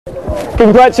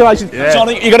Congratulations,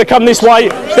 Johnny. You're going to come this way.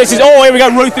 This is, oh, here we go,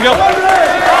 Ruth. Well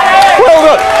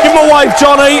done. Give him a wave,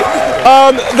 Johnny.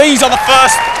 These are the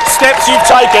first steps you've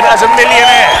taken as a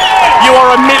millionaire. You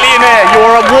are a millionaire. You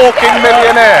are a walking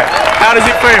millionaire. How does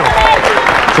it feel?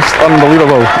 Just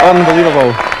unbelievable.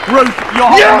 Unbelievable. Ruth, you're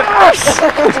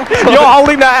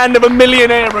holding that hand of a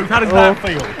millionaire, Ruth. How does that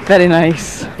feel? Very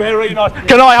nice. Very nice.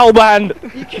 Can I hold the hand?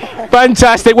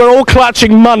 Fantastic. We're all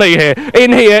clutching money here.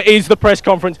 In here is the press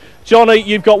conference. Johnny,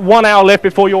 you've got 1 hour left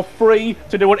before you're free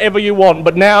to do whatever you want,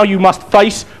 but now you must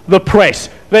face the press.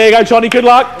 There you go, Johnny. Good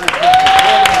luck.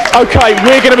 Okay,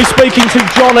 we're going to be speaking to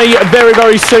Johnny very,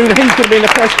 very soon. He's going to be in the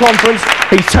press conference.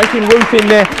 He's taking Ruth in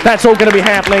there. That's all going to be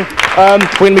happening.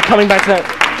 We're going to be coming back to that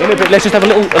in a bit. Let's just have a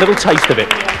little taste of it.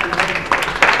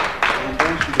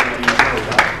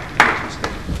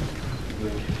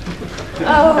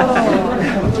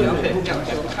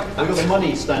 We've got the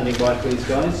money standing by, please,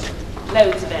 guys.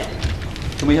 Loads of it.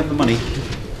 Can we have the money?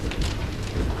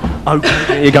 Okay,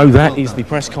 there you go. That is the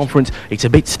press conference. It's a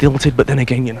bit stilted, but then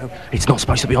again, you know, it's not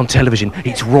supposed to be on television.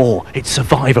 It's raw. It's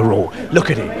Survivor raw.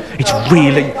 Look at it. It's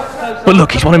really... But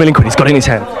look, he's won £1 million. He's got it in his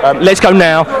hand. Let's go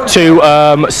now to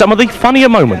some of the funnier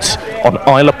moments on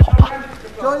Isle of Popper.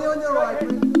 Johnny, on your right,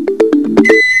 please.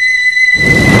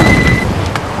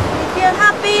 If you're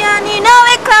happy and you know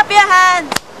it, clap your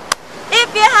hands.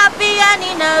 If you're happy and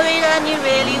you know it and you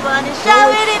really want to show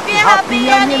it. If you're happy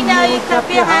and you know it, clap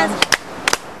your hands.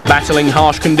 Battling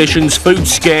harsh conditions, food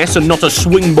scarce and not a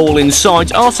swing ball in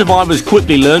sight, our survivors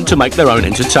quickly learned to make their own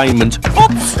entertainment.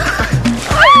 Oops!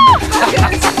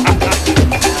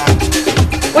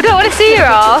 We don't want to see your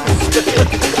arse.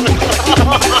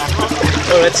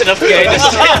 Oh, that's enough gayness.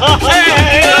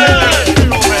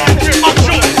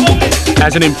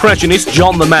 As an impressionist,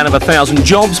 John, the man of 1,000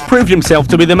 jobs, proved himself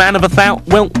to be the man of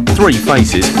 3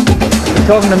 faces. You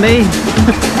talking to me?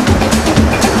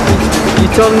 You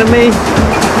talking to me?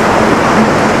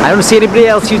 I don't see anybody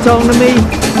else. You talking to me?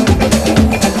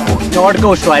 Nord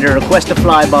Ghost Rider, request to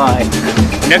fly by.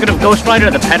 Negative Ghost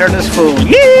Rider, the pattern is full.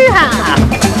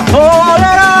 Yeehaw! Oh,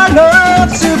 let our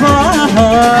love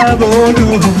survive, oh,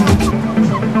 no.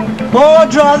 Oh,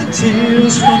 draw the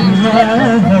tears from my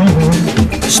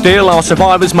eyes. Still, our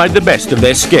survivors made the best of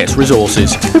their scarce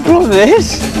resources. Who brought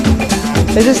this?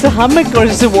 Is this the hammock or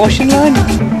is this a washing line?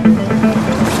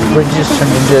 Bridges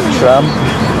turned into a tram.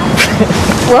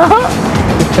 What?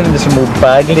 We've turned into some old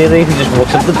bag lady who just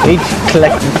walks up the beach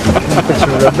collecting bits of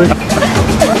rubbish.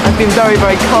 I've been very,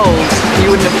 very cold.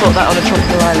 You wouldn't have thought that on a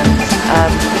tropical island.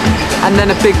 And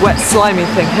then a big wet slimy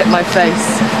thing hit my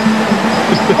face.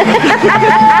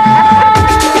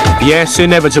 Yes,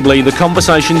 inevitably, the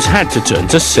conversations had to turn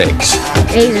to sex.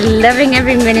 He's loving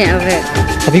every minute of it.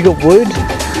 Have you got wood?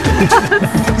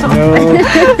 No.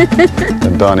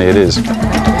 And Barney, it is. The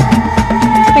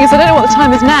thing is, I don't know what the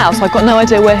time is now, so I've got no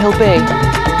idea where he'll be.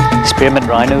 Spearmint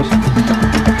rhinos.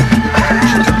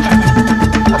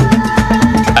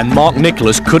 And Mark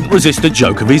Nicholas couldn't resist a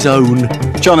joke of his own.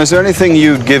 John, is there anything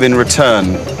you'd give in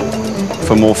return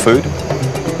for more food?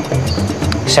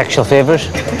 Sexual favours.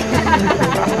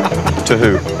 To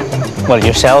who? Well,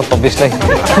 yourself, obviously.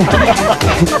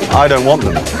 I don't want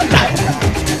them.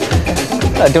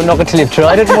 Don't knock it till you've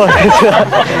tried it more.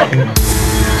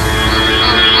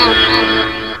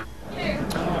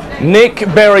 Nick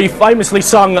Berry famously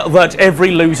sung that every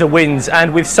loser wins,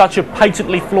 and with such a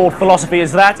patently flawed philosophy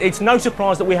as that, it's no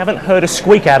surprise that we haven't heard a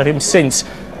squeak out of him since.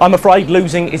 I'm afraid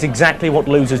losing is exactly what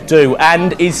losers do,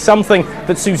 and is something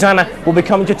that Susanna will be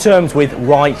coming to terms with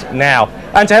right now.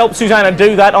 And to help Susanna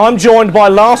do that, I'm joined by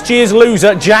last year's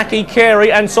loser, Jackie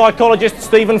Carey, and psychologist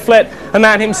Stephen Flett, a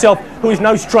man himself who is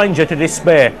no stranger to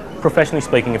despair, professionally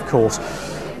speaking, of course.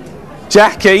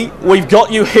 Jackie, we've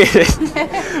got you here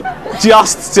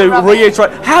just to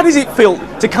reiterate, how does it feel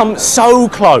to come so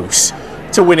close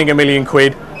to winning £1 million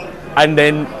and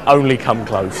then only come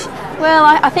close? Well,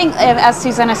 I think, as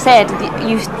Susanna said,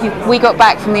 we got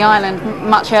back from the island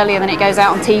much earlier than it goes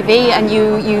out on TV, and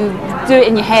you do it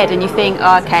in your head and you think,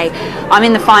 oh, okay, I'm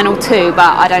in the final 2,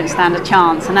 but I don't stand a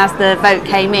chance. And as the vote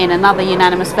came in, another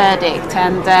unanimous verdict,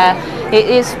 and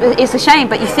it's a shame,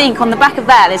 but you think on the back of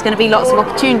that there's going to be lots of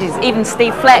opportunities. Even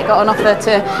Steve Flett got an offer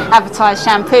to advertise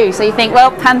shampoo, so you think,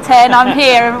 well, Pantene, I'm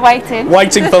here and waiting.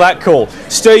 Waiting for that call.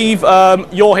 Steve,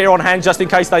 you're here on hand just in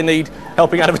case they need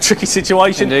helping out of a tricky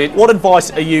situation. Indeed. What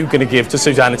advice are you going to give to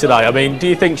Susanna today? I mean, do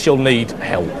you think she'll need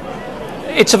help?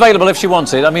 It's available if she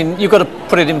wants it. I mean, you've got to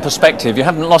put it in perspective. You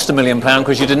haven't lost £1 million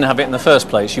because you didn't have it in the first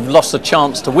place. You've lost the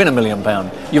chance to win £1 million.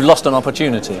 You've lost an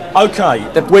opportunity. Okay,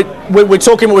 we're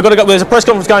talking. We've got to go. There's a press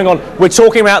conference going on. We're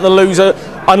talking about the loser.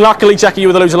 Unluckily, Jackie, you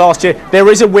were the loser last year. There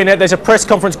is a winner. There's a press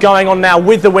conference going on now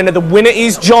with the winner. The winner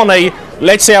is Johnny.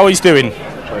 Let's see how he's doing.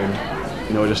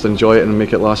 Just enjoy it and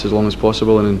make it last as long as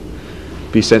possible and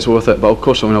be sensible with it. But of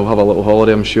course, I'll have a little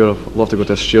holiday. I'm sure. I'd love to go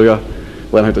to Australia,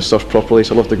 learn how to surf properly.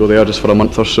 So I'd love to go there just for a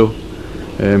month or so.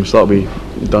 So that'll be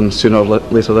done sooner or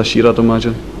later this year, I'd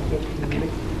imagine. Okay.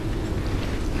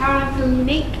 Caroline from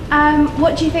Unique.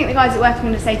 What do you think the guys at work are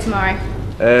going to say tomorrow?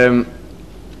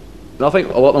 I think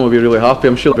a lot of them will be really happy.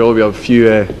 I'm sure there will be a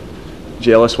few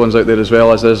jealous ones out there as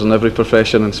well, as is in every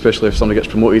profession, and especially if somebody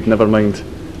gets promoted, never mind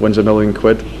wins £1 million.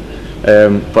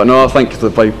 But no, I think the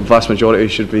vast majority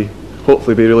should be,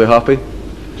 hopefully, be really happy.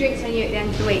 Drinks on you at the end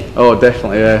of the week? Oh,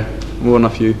 definitely, yeah. More than a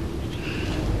few.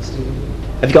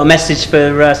 Have you got a message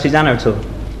for Susanna at all?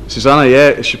 Susanna,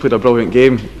 yeah, she played a brilliant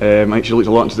game. I think she looked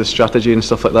a lot into the strategy and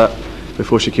stuff like that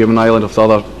before she came on Ireland with the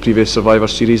other previous Survivor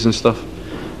series and stuff.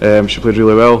 She played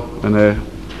really well, and I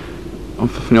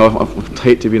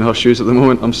hate to be in her shoes at the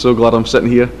moment. I'm so glad I'm sitting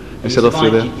here instead of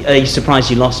through there. Are you surprised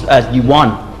you lost? You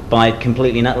won by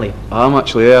completely and utterly. I'm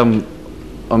actually, yeah, I'm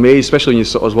amazed, especially when you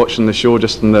sort of was watching the show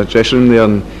just in the dressing room there,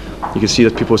 and you could see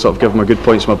that people sort of give my good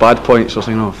points, my bad points. So I was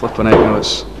thinking, oh, flipping it, I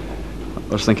was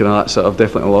thinking of that, so I've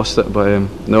definitely lost it. But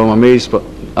no, I'm amazed, but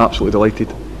absolutely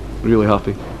delighted, really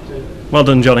happy. Well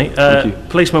done, Johnny. Thank you.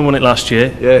 Policeman won it last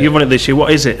year. Yeah. You won it this year.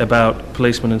 What is it about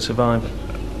Policeman and Survivor?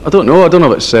 I don't know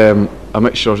if it's a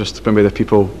mixture of just maybe the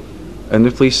people in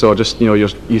the police, or just you're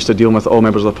used to dealing with all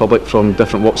members of the public from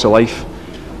different walks of life,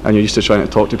 and you're used to trying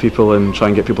to talk to people and try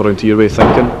and get people around to your way of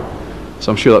thinking.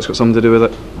 So I'm sure that's got something to do with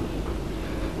it.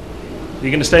 Are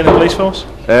you going to stay in the police force?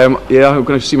 Yeah, I'm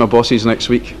going to see my bosses next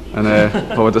week and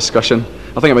have a discussion.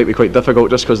 I think it might be quite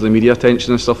difficult just because of the media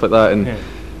attention and stuff like that, and yeah.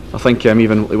 I think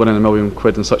even winning £1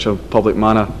 million in such a public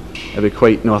manner, it'd be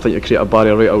quite. I think you create a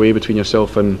barrier right away between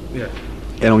yourself and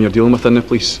anyone you're dealing with in the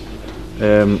police.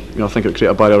 I think it'd create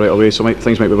a barrier right away, so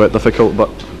things might be a bit difficult, but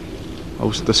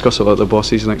I'll discuss it with the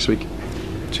bosses next week.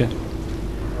 Cheers.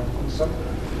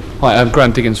 Hi, I'm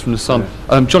Graham Diggins from The Sun.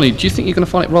 Johnny, do you think you're going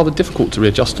to find it rather difficult to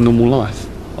readjust to normal life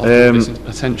after this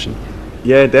attention?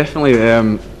 Yeah, definitely.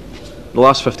 The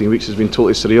last 15 weeks has been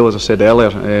totally surreal, as I said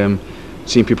earlier.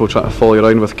 Seeing people trying to follow you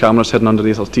around with cameras hidden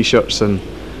underneath their t-shirts, and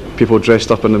people dressed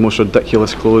up in the most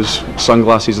ridiculous clothes,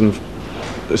 sunglasses and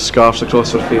scarves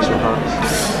across their face with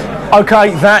hats. Okay,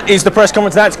 that is the press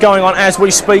conference that's going on as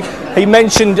we speak. He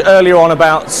mentioned earlier on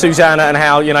about Susanna and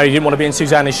how he didn't want to be in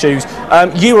Susanna's shoes.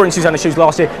 You were in Susanna's shoes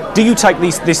last year. Do you take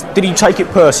this? Did you take it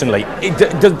personally?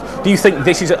 Do you think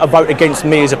this is a vote against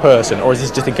me as a person, or is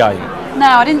this just a game? No,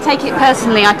 I didn't take it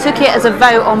personally. I took it as a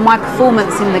vote on my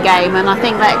performance in the game, and I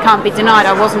think that can't be denied.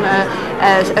 I wasn't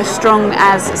as strong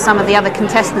as some of the other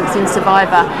contestants in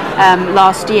Survivor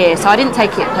last year, so I didn't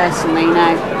take it personally.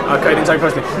 No. Okay, didn't take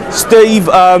it personally. Steve.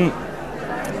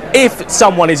 If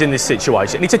someone is in this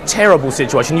situation, it's a terrible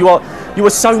situation. You are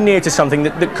so near to something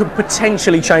that could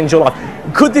potentially change your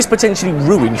life. Could this potentially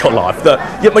ruin your life?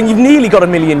 You've nearly got £1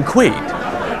 million.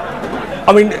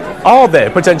 I mean, are there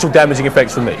potential damaging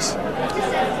effects from this?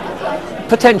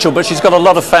 Potential, but she's got a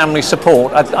lot of family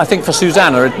support. I think for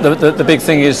Susanna, the big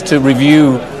thing is to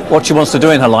review what she wants to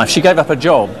do in her life. She gave up her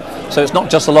job, so it's not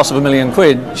just the loss of £1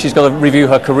 million. She's got to review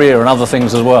her career and other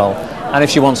things as well. And if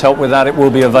she wants help with that, it will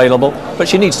be available. But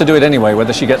she needs to do it anyway,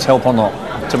 whether she gets help or not,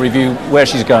 to review where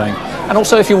she's going. And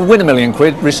also, if you win £1 million,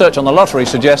 research on the lottery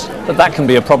suggests that can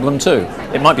be a problem too.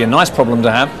 It might be a nice problem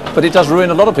to have, but it does ruin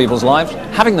a lot of people's lives,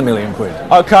 having the £1 million.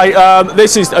 Okay,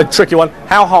 this is a tricky one.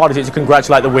 How hard is it to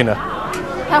congratulate the winner?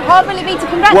 How hard will it be to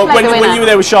congratulate the winner? When you were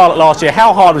there with Charlotte last year,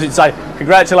 how hard was it to say,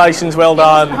 congratulations, well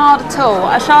done? It wasn't hard at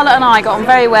all. Charlotte and I got on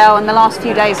very well in the last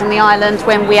few days on the island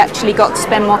when we actually got to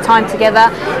spend more time together.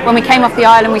 When we came off the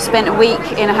island, we spent a week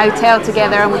in a hotel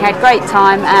together and we had a great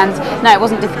time, and no, it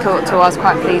wasn't difficult at all. I was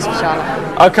quite pleased with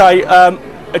Charlotte. Okay,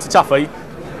 it's a toughie.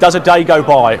 Does a day go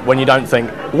by when you don't think,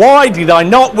 why did I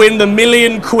not win the £1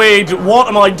 million? What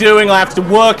am I doing? I have to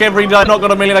work every day, I've not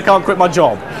got £1 million, I can't quit my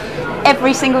job.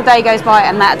 Every single day goes by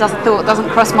and that thought doesn't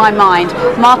cross my mind.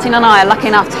 Martin and I are lucky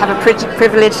enough to have a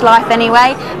privileged life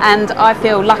anyway, and I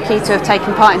feel lucky to have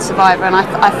taken part in Survivor, and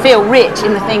I feel rich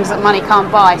in the things that money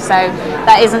can't buy, so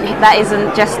that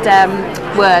isn't just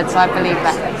words, I believe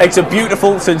that. It's a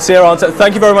beautiful, sincere answer.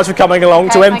 Thank you very much for coming along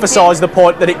to emphasise the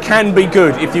point that it can be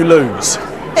good if you lose.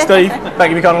 Steve,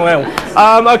 thank you for coming along.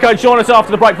 Okay, join us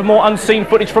after the break for more unseen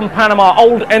footage from Panama.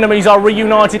 Old enemies are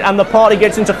reunited and the party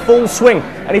gets into full swing.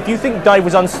 And if you think Dave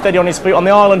was unsteady on his feet on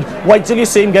the island, wait till you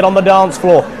see him get on the dance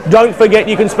floor. Don't forget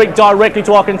you can speak directly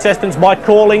to our contestants by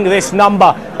calling this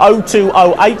number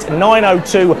 0208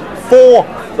 902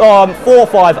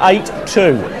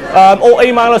 4582. Or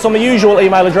email us on the usual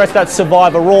email address, that's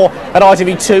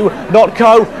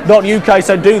survivorraw@itv2.co.uk.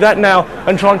 So do that now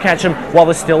and try and catch them while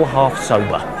they're still half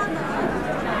sober.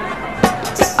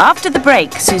 After the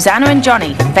break, Susanna and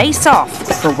Johnny face off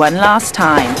for one last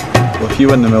time. Well, if you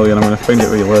win the million, I'm going to find out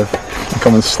where you live and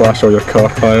come and slash all your car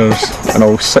tyres and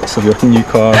all 6 of your new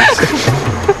cars.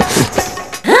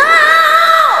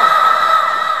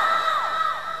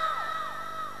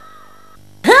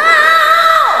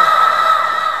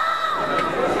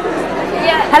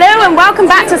 Hello and welcome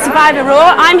back to Survivor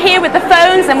Raw. I'm here with the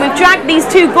phones and we've dragged these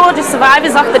two gorgeous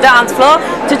survivors off the dance floor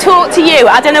to talk to you.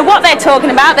 I don't know what they're talking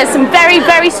about. There's some very,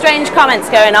 very strange comments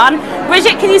going on.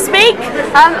 Bridget, can you speak?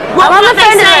 What are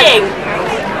they saying?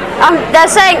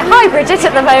 They're saying hi Bridget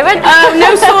at the moment.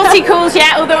 No saucy calls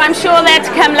yet, although I'm sure they're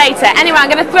to come later. Anyway, I'm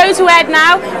going to throw to Ed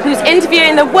now, who's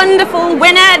interviewing the wonderful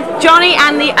winner, Johnny,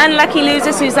 and the unlucky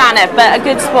loser, Susanna, but a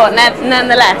good sport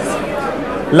nonetheless.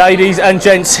 Ladies and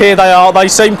gents, here they are. They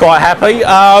seem quite happy.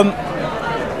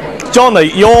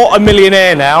 Johnny, you're a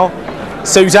millionaire now.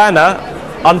 Susanna,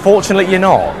 unfortunately, you're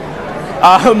not.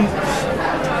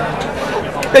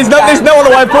 There's no other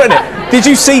way of putting it. Did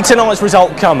you see tonight's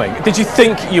result coming? Did you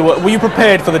think were you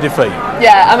prepared for the defeat?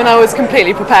 Yeah, I mean, I was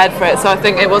completely prepared for it, so I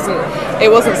think it wasn't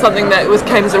something that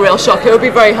came as a real shock. It would be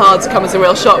very hard to come as a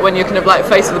real shock when you're kind of like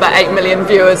faced with about 8 million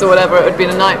viewers or whatever. It would have been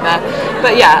a nightmare.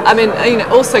 But yeah, I mean, you know,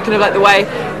 also kind of like the way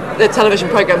the television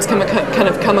programmes come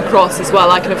across as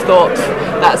well. I kind of thought,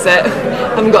 that's it. I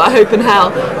haven't got a hope in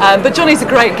hell. But Johnny's a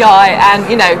great guy, and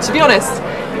you know, to be honest.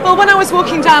 Well, when I was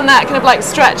walking down that kind of like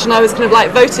stretch and I was kind of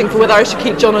like voting for whether I should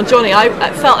keep John or Johnny, I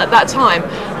felt at that time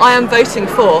I am voting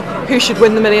for who should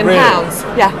win the £1 million.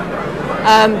 Yeah,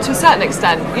 to a certain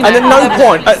extent. You know, and at no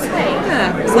point,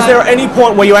 was there any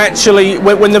point where you actually,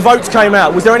 when the votes came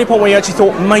out, was there any point where you actually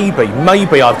thought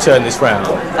maybe I've turned this round?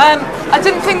 I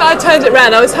didn't think that I turned it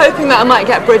round. I was hoping that I might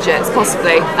get Bridget,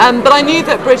 possibly. But I knew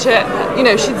that Bridget, you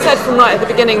know, she'd said from right at the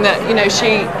beginning that, you know,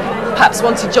 she perhaps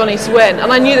wanted Johnny to win,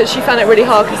 and I knew that she found it really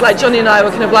hard because like Johnny and I were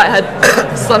kind of like her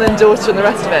son and daughter and the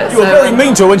rest of it. You were very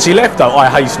mean to her when she left, though, I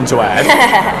hasten to add.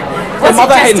 Was the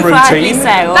mother hen routine.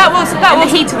 So, that was the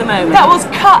heat of the moment. That was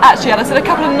cut actually, and I said a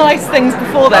couple of nice things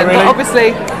before then, really? But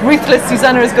obviously ruthless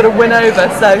Susanna has got to win over,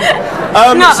 so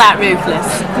not that ruthless.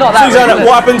 Not that Susanna, ruthless.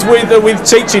 what happens with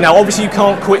teaching now? Obviously you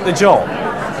can't quit the job.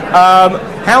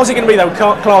 How's it going to be though,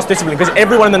 class discipline? Because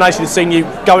everyone in the nation has seen you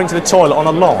go into the toilet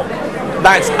on a log.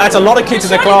 That's a lot of kids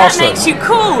in the classroom. That makes you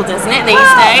cool, doesn't it,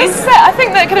 these days? I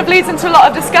think that kind of leads into a lot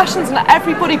of discussions, and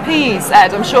everybody pees,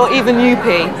 Ed. I'm sure even you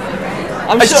pee.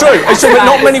 It's true, but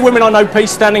not many women I know pee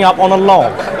standing up on a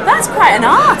log. That's quite an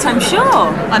art, I'm sure.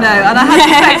 I know, and I had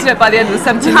perfected it by the end of the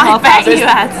 17 and a half I bet hours. you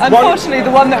had. Unfortunately, the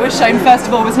one that was shown first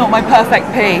of all was not my perfect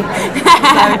pee.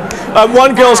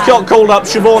 One girl's called up,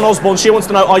 Siobhan Osborne. She wants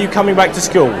to know, are you coming back to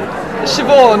school?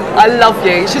 Siobhan, I love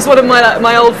you. She's one of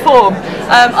my old form.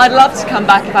 I'd love to come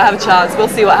back if I have a chance. We'll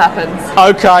see what happens.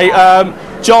 Okay,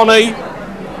 Johnny,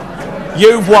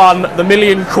 you've won the £1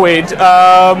 million.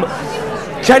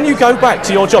 Can you go back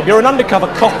to your job? You're an undercover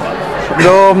copper.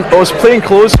 No, I was plain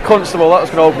clothes constable. That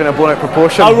was all going to blown out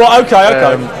proportion. Oh right, okay.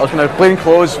 I was going to plain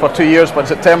clothes for 2 years, but in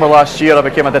September last year I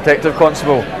became a detective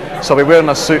constable. So I'll be wearing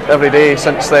a suit every day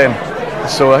since then.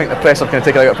 So I think the press have kind of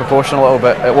taken it out of proportion a little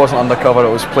bit. It wasn't undercover, it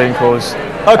was plain clothes.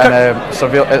 Okay. And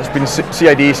it's been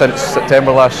CID since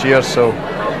September last year, so...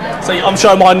 So I'm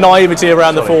showing my naivety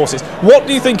around the forces. What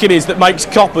do you think it is that makes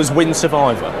coppers win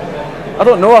Survivor? I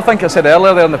don't know, I think I said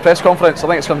earlier there in the press conference, I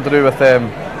think it's something to do with...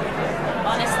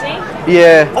 Honesty?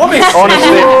 Yeah.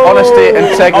 Honesty,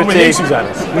 integrity. I'm with you,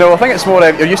 Susanna. No, I think it's more,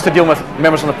 you're used to dealing with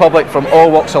members of the public from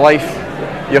all walks of life.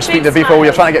 You're speaking to people,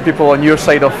 you're trying to get people on your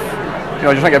side of... You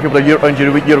know, you're trying to get people around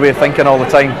your way of thinking all the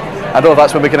time. I don't know if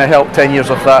that's when we're going to help 10 years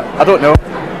with that. I don't know.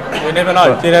 You never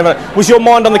know. You never know. Was your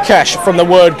mind on the cash from the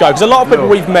word go? Because a lot of people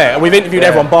we've met, and we've interviewed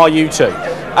everyone, bar you two,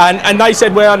 and they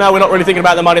said, well, no, we're not really thinking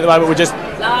about the money at the moment, we're just...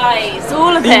 Lies,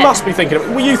 all of it. You must be thinking,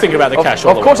 were you thinking about the cash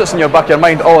all the way? Of course it's in your back of your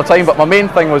mind all the time, but my main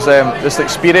thing was just the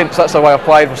experience. That's why I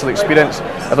applied, was the experience. If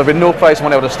there had been no prize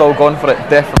money, I would have still gone for it,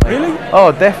 definitely. Really?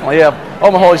 Oh, definitely, yeah.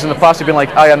 All my holidays in the past have been like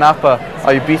Ayia Napa,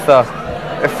 Ibiza,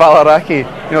 Falaraki,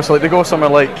 you know, so like to go somewhere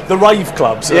like... The rave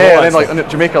clubs. Yeah, and then like in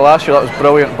Jamaica last year, that was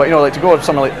brilliant, but you know, like to go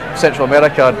somewhere like Central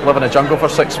America, live in a jungle for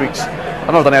 6 weeks,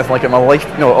 I've never done anything like it in my life.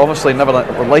 You know, obviously never done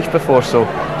it in my life before, so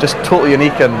just totally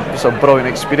unique and just a brilliant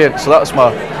experience. So that's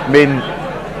my main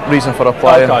reason for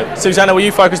applying. Okay, Susanna, were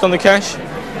you focused on the cash?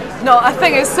 No, I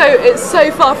think it's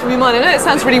so far from your mind. I know it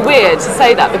sounds really weird to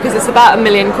say that because it's about £1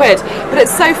 million, but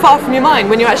it's so far from your mind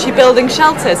when you're actually building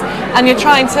shelters and you're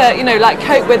trying to, you know, like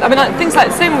cope with. I mean, like, things like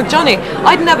the same with Johnny.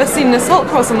 I'd never seen an assault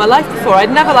course in my life before.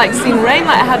 I'd never like seen rain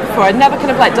like I had before. I'd never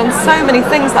kind of like done so many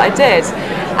things that I did,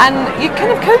 and you're kind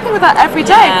of coping with that every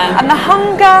day, and the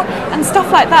hunger and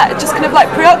stuff like that. It just kind of like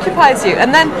preoccupies you.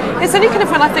 And then it's only kind of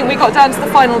when I think we got down to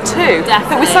the final two that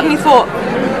we suddenly thought,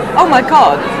 oh my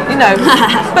God, you know.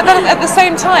 But then at the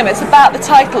same time, it's about the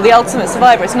title, The Ultimate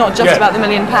Survivor. It's not just about the £1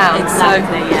 million.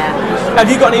 Exactly, yeah. Have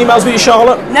you got any emails with you,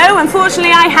 Charlotte? No,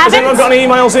 unfortunately I haven't. Has anyone got any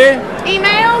emails here?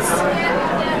 Emails?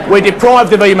 We're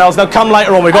deprived of emails. They'll come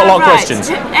later on. We've got a lot of questions.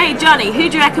 Hey, Johnny, who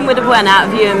do you reckon would have won out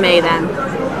of you and me then?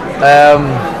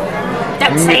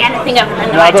 Don't say anything other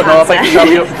than the right I don't know. answer. I think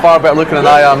Charlotte's far better looking than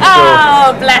I am. So.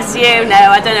 Oh, bless you.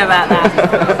 No, I don't know about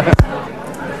that.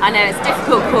 I know, it's a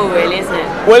difficult call really, isn't it?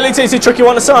 Well, it's a tricky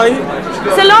one to say.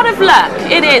 It's a lot of luck.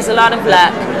 It is a lot of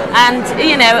luck. And,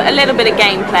 you know, a little bit of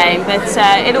game playing, but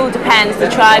it all depends the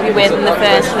tribe you're with in the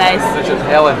first place.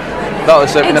 Helen, that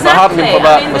was it. Exactly. And if it hadn't been for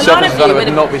that, I mean, myself and Susanna would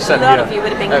have- not be sitting a lot here. of you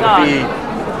would have been It gone. would be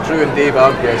Drew and Dave, I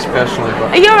guess, personally.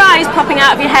 But Are your eyes popping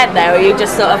out of your head though, or are you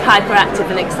just sort of hyperactive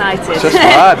and excited? it's just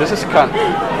mad. This is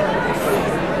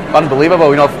unbelievable.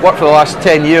 You know, I've worked for the last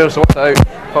 10 years. I worked out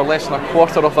for less than a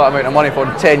quarter of that amount of money for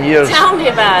 10 years. Tell me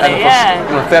about and it, for, yeah.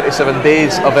 You know, 37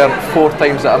 days, I've earned 4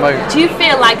 times that amount. Do you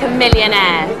feel like a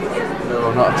millionaire?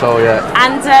 No, not at all yet.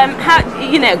 And how,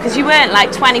 you know, because you earn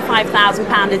like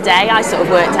 £25,000 a day, I sort of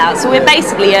worked out. So we're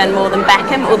basically earn more than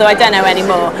Beckham, although I don't know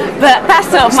anymore. But that's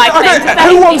sort of my claim to fame.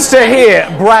 Who wants to hear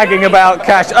bragging about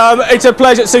cash? It's a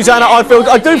pleasure, Susanna.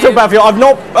 I do feel bad for you.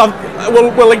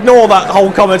 We'll ignore that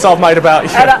whole comment I've made about you.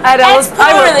 Ed's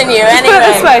poorer than you, Just put it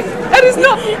this way. anyway. Ed is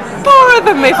not poorer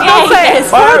than me, for God's sake. It's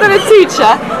poorer than a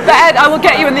teacher. But Ed, I will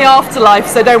get you in the afterlife,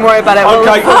 so don't worry about it.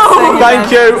 Okay,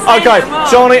 thank you. Okay,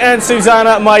 Johnny and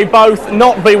Susanna may both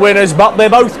not be winners, but they're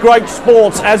both great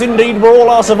sports, as indeed were all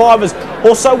our survivors.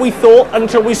 Or so we thought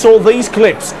until we saw these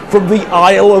clips from the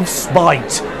Isle of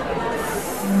Spite.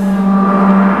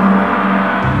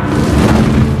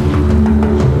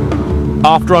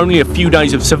 After only a few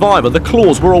days of Survivor, the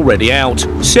claws were already out.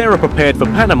 Sarah prepared for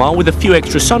Panama with a few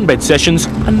extra sunbed sessions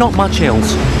and not much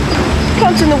else.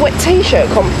 Comes in the wet t-shirt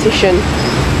competition.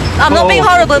 I'm not being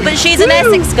horrible, but she's an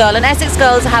Essex girl, and Essex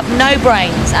girls have no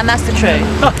brains, and that's the truth.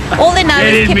 All they know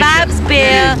is kebabs,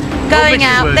 beer, going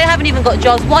out. They haven't even got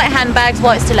jobs, white handbags,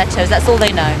 white stilettos, that's all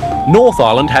they know. North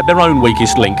Island had their own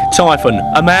weakest link, Typhon,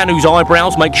 a man whose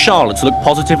eyebrows make Charlotte's look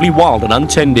positively wild and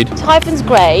untended. Typhon's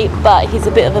great, but he's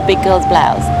a bit of a big girl's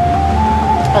blouse.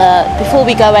 Before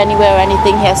we go anywhere or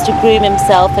anything, he has to groom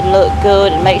himself and look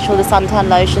good and make sure the suntan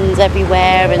lotion's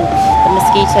everywhere and the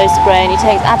mosquito spray, and he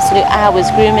takes absolute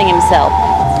hours grooming himself.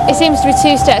 He seems to be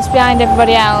 2 steps behind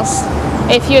everybody else.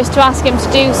 If you was to ask him to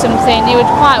do something, he would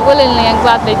quite willingly and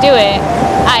gladly do it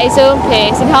at his own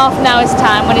pace in half an hour's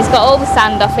time when he's got all the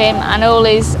sand off him and all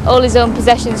his own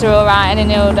possessions are all right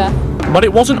and in order. But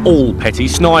it wasn't all petty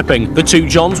sniping. The two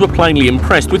Johns were plainly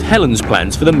impressed with Helen's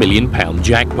plans for the £1 million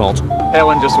jackpot.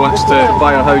 Helen just wants to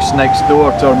buy a house next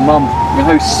door to her mum. I mean,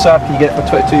 how sad can you get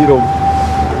for a 22-year-old?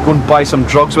 Go and buy some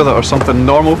drugs with it or something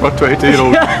normal for a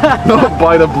 22-year-old. Not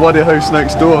buy the bloody house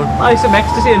next door. Buy some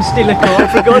ecstasy and steal a car,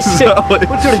 for God's sake.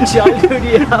 What sort of childhood do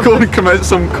you have? Go and commit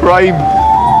some crime.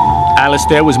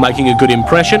 Alistair was making a good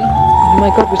impression. Oh my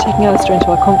God, we're taking Alistair into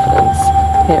our confidence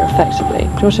here, effectively. Do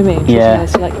you know what I mean? Yeah.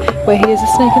 Alistair, like, where he is a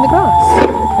snake in the grass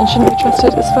and shouldn't be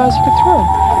trusted as far as you could throw him.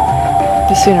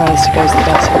 The sooner Alistair goes, the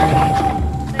better, really.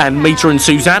 And Mita and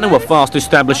Susanna were fast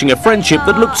establishing a friendship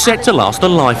that looked set to last a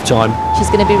lifetime. She's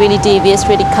going to be really devious,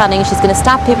 really cunning, she's going to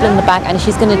stab people in the back, and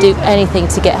she's going to do anything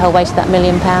to get her way to that £1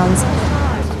 million.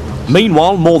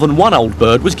 Meanwhile, more than one old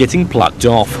bird was getting plucked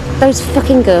off. Those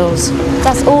fucking girls.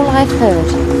 That's all I've heard.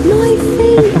 My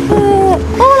feet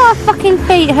hurt. All our fucking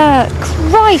feet hurt.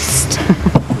 Christ.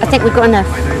 I think we've got enough.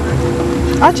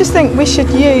 I just think we should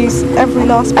use every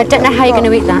last bit. I don't know how you're going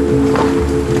to eat that.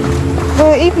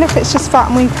 Well, even if it's just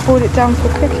fat and we boil it down for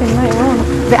cooking later on.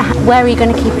 But where are you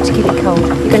going to keep it cold?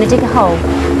 You're going to dig a hole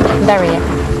and bury it.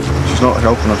 She's not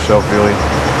helping herself, really.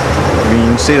 I mean,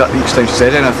 you can say that each time she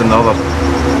said anything,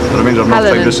 the remainder of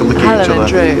her time just to look at each other. Helen and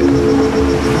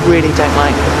Drew really don't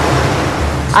like her.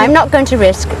 I'm not going to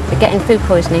risk getting food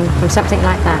poisoning from something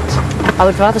like that. I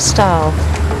would rather starve.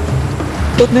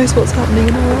 God knows what's happening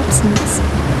in our absence.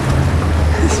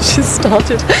 just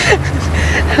started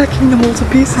hacking them all to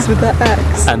pieces with that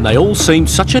axe. And they all seemed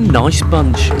such a nice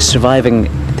bunch. Surviving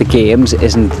the games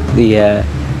isn't the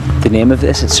name of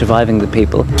this, it's surviving the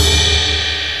people.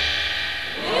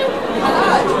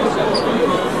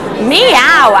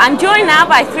 Meow! I'm joined now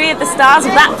by 3 of the stars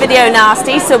of that video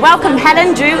nasty, so welcome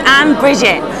Helen, Drew and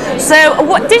Bridget. So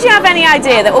what, did you have any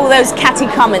idea that all those catty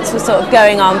comments were sort of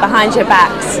going on behind your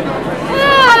backs?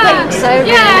 I think so,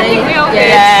 really. Yeah, I think we all did.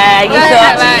 Yeah, you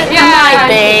thought Yeah. might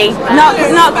be.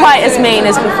 Not quite as mean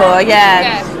as before,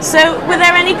 yeah. So were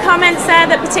there any comments there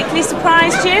that particularly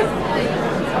surprised you?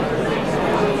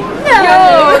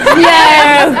 No.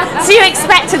 So you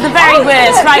expected the very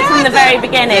worst right from the very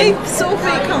beginning.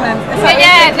 Sophie comment.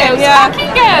 Those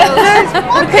fucking girls.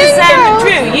 Because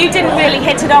Drew, you didn't really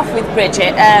hit it off with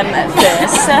Bridget at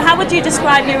first. So how would you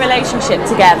describe your relationship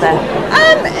together?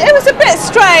 It was a bit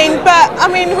strained, but I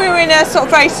mean we were in a sort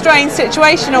of very strange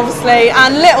situation, obviously,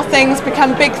 and little things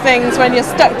become big things when you're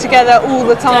stuck together all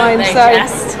the time. Don't they So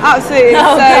just? absolutely.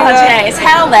 Oh so, God, yeah, it's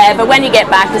hell there, but when you get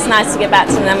back, it's nice to get back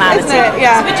to normality. Isn't it?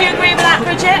 Yeah. So would you agree with that,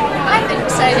 Bridget? I think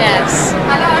so, yes.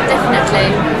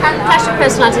 Definitely. Clash of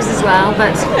personalities as well,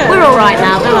 but we're all right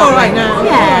now. We're all right now.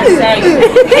 Yeah, so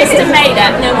kissed and made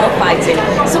up, no more fighting.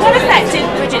 So what effect did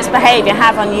Bridget's behaviour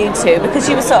have on you two? Because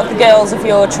you were sort of the girls of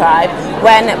your tribe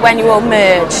when you all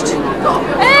merged.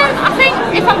 I think,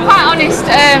 if I'm quite honest,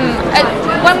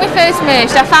 when we first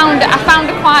merged, I found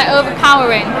her quite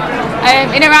overpowering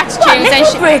in her attitudes. What,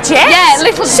 little Bridget? Yeah,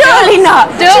 little. Surely not.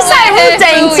 Don't She's let like her all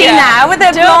dainty fool you. now with her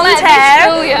Don't blonde let this hair,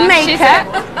 fool you. makeup.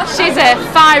 She's a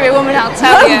fiery woman, I'll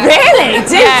tell Oh, you. really?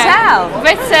 Do tell.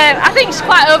 But I think she's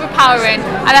quite overpowering,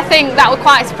 and I think that was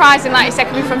quite surprising, like you said,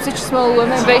 coming from such a small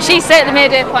woman. But she certainly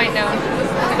made her point known.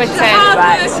 But,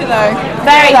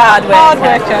 Very hard worker. Hard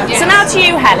worker. So now to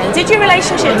you, Helen. Did your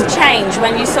relationships change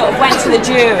when you sort of went to the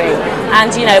jury and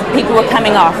people were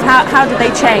coming off? How did they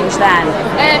change then?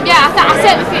 I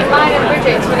certainly think mine and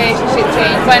Bridget's relationship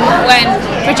changed when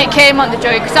Bridget came on the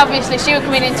jury, because obviously she was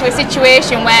coming into a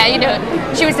situation where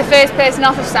she was the first person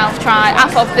off of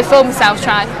the former South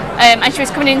Tribe, and she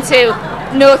was coming into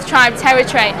North Tribe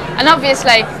territory, and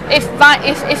obviously if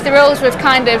the roles were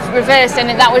kind of reversed and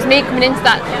that was me coming into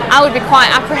that, I would be quite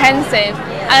apprehensive,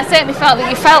 and I certainly felt that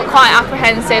you felt quite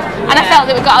apprehensive, and I felt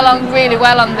that we got along really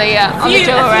well on the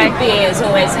jury. A few beers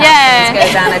always happens to go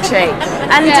down a tree.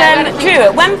 And Drew,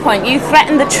 at one point you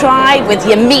threatened the tribe with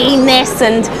your meanness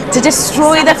and to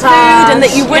destroy the food and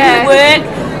that you wouldn't work.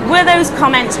 Were those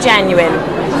comments genuine?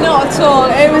 Not at all.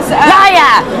 It was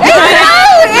liar.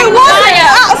 It wasn't.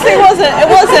 It absolutely wasn't. It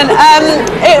wasn't.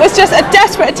 It was just a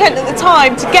desperate attempt at the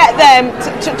time to get them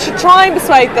to try and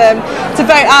persuade them to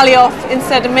vote Ali off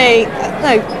instead of me.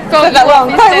 No, said that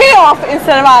wrong. Vote me off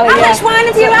instead of Ali. How much wine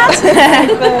have you had?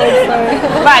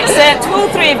 Right, so to all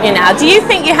 3 of you now, do you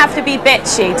think you have to be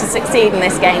bitchy to succeed in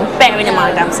this game? Bearing in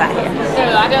mind I'm sat here.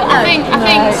 No, I think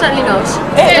certainly not.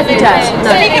 It does.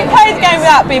 So you can play the game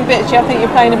without being bitchy. I think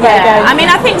you're playing a better game. I mean,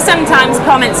 I think sometimes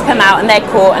comments come out and they're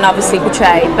caught and obviously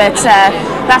betrayed, but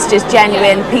that's just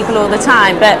genuine people all the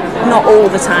time, but not all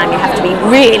the time. You have to be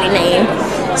really mean.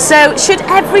 So, should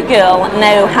every girl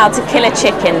know how to kill a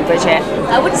chicken, Bridget?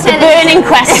 I wouldn't say the burning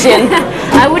question.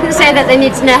 I wouldn't say that they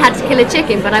need to know how to kill a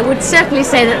chicken, but I would certainly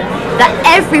say that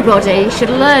everybody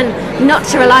should learn not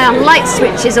to rely on light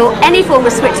switches or any form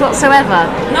of switch whatsoever.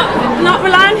 Not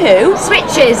rely on who?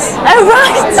 Switches. Oh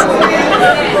right.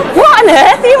 What on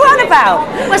earth are you on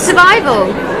about? Well, survival.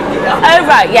 Oh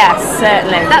right, yes,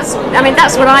 certainly. That's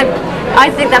what I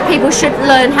think that people should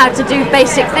learn how to do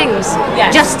basic things,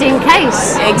 just in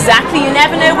case. Exactly, you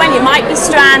never know when you might be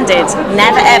stranded.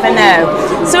 Never ever know.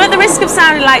 So at the risk of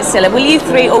sounding like Scylla, will you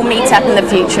 3 all meet up in the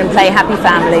future and play Happy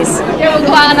Families? Yeah, we'll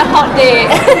go out on a hot date.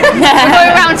 We'll go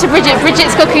around to Bridget.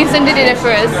 Bridget's cooking Sunday dinner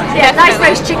for us. Yeah, nice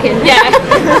roast chicken. Yeah.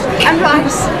 And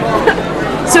rice.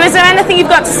 So is there anything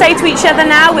you've got to say to each other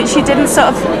now which you didn't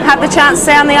sort of have the chance to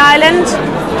say on the island?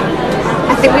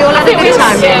 I think we all had a good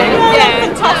time,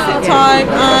 really. Fantastic time,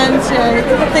 and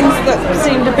things that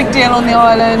seemed a big deal on the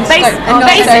island.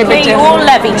 Basically, you all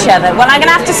love each other. Well, I'm going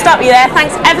to have to stop you there.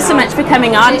 Thanks ever so much for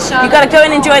coming on. You've got to go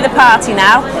and enjoy the party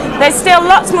now. There's still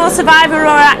lots more Survivor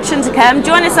Raw action to come.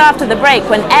 Join us after the break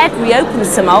when Ed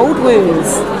reopens some old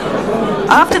wounds.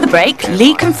 After the break,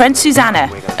 Lee confronts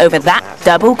Susanna over that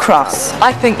double cross.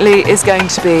 I think Lee is going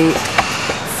to be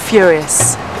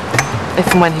furious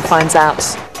if and when he finds out.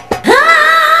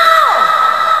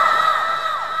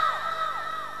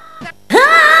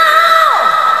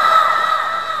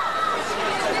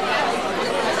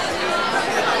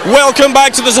 Welcome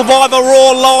back to the Survivor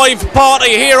Raw live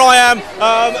party. Here I am.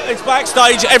 It's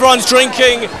backstage. Everyone's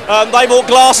drinking. They've all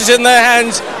glasses in their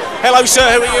hands. Hello, sir.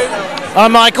 Who are you?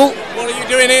 I'm Michael. What are you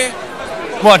doing here?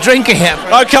 What, drinking here?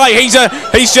 Okay, he's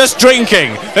just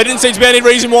drinking. There didn't seem to be any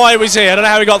reason why he was here. I don't know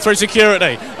how he got through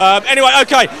security. Anyway,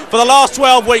 okay, for the last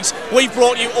 12 weeks, we've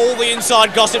brought you all the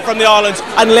inside gossip from the islands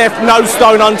and left no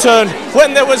stone unturned.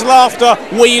 When there was laughter,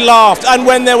 we laughed. And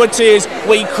when there were tears,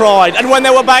 we cried. And when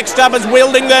there were backstabbers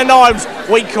wielding their knives,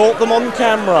 we caught them on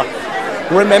camera.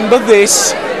 Remember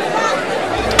this.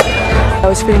 I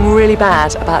was feeling really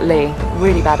bad about Lee,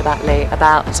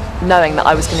 about knowing that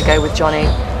I was going to go with Johnny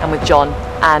and with John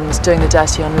and doing the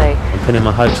dirty on Lee. I'm putting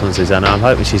my hopes on Susanna. I'm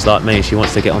hoping she's like me. She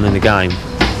wants to get on in the game.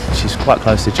 She's quite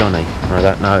close to Johnny, and I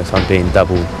don't know if I'm being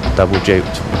double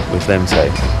duped with them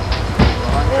two.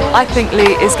 I think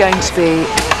Lee is going to be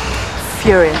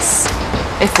furious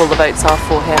if all the votes are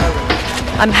for him.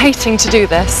 I'm hating to do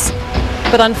this,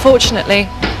 but unfortunately,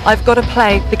 I've got to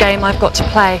play the game I've got to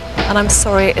play, and I'm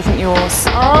sorry it isn't yours.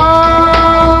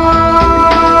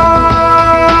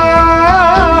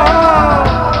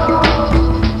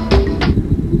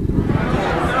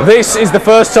 This is the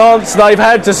first chance they've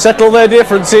had to settle their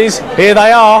differences. Here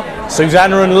they are,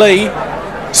 Susanna and Lee.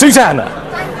 Susanna,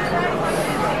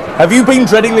 have you been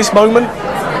dreading this moment?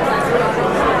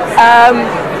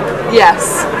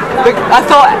 Yes.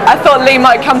 I thought Lee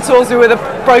might come towards me with a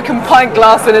broken pint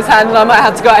glass in his hand, and I might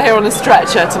have to go out here on a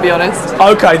stretcher, to be honest.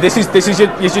 Okay, this is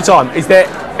your time. Is there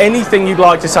anything you'd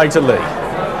like to say to Lee?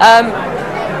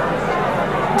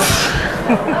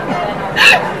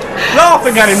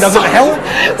 Laughing at him doesn't help.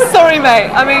 Sorry,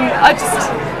 mate. I mean, I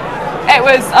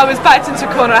was backed into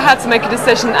a corner. I had to make a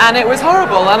decision, and it was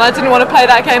horrible. And I didn't want to play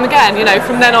that game again. You know,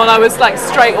 from then on, I was like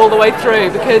straight all the way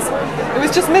through because it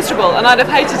was just miserable, and I'd have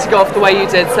hated to go off the way you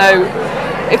did. So,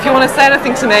 if you want to say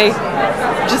anything to me,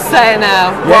 just say it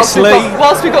now. Yes, Lee.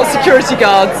 Whilst we've got security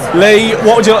guards. Lee,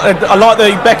 what would you? I like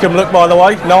the Beckham look, by the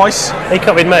way. Nice. He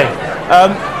copied me.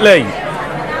 Lee,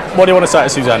 what do you want to say to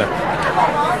Susanna?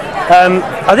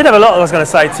 I did have a lot I was going to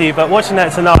say to you, but watching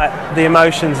that tonight, the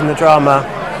emotions and the drama,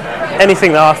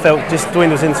 anything that I felt just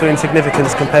dwindles into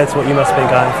insignificance compared to what you must have been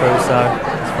going through, so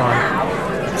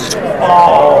it's fine.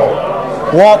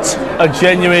 Oh, what a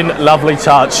genuine, lovely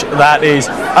touch that is.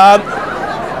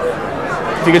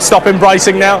 If you could stop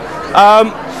embracing now.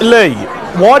 Lee,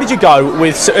 why did you go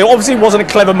with, obviously it wasn't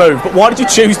a clever move, but why did you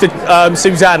choose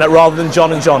Susanna rather than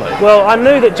John and Johnny? Well, I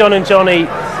knew that John and Johnny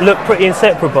looked pretty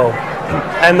inseparable.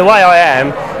 And the way I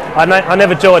am, I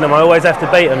never join them, I always have to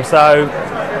beat them. So,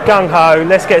 gung-ho,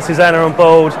 let's get Susanna on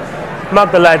board,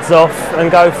 mug the lads off and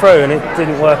go through, and it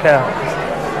didn't work out.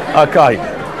 Okay.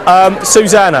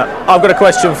 Susanna, I've got a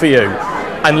question for you.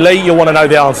 And Lee, you'll want to know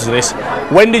the answer to this.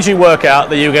 When did you work out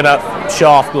that you were going to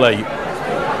shaft Lee?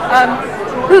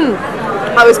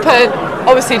 I was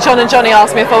obviously John and Johnny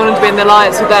asked me if I wanted to be in the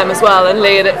alliance with them as well, and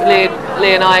Lee and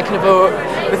I kind of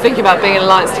were thinking about being in an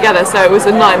alliance together, so it was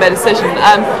a nightmare decision.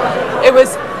 It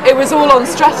was all on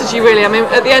strategy, really. I mean,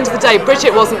 at the end of the day,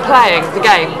 Bridget wasn't playing the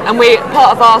game, and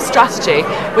part of our strategy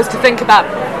was to think about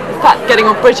getting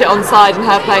Bridget on side and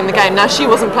her playing the game. Now, she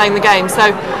wasn't playing the game,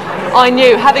 so I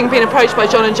knew, having been approached by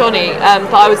John and Johnny,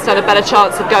 that I would stand a better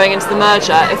chance of going into the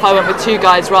merger if I went with two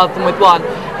guys rather than with one.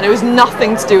 And it was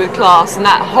nothing to do with class, and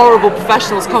that horrible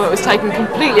professionals comment was taken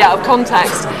completely out of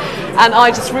context. And I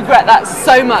just regret that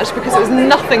so much because it was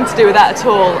nothing to do with that at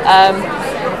all.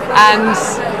 And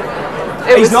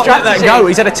it was He's not let that go,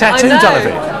 he's had a tattoo I know. done of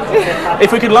it.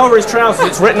 If we could lower his trousers,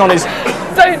 it's written on his...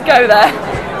 Don't go there.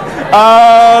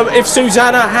 If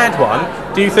Susanna had one,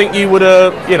 do you think you would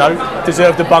have,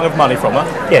 deserved a bung of money from her?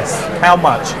 Yes. How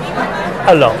much?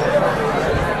 A lot.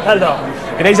 A lot.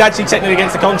 It is actually technically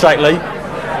against the contract, Lee.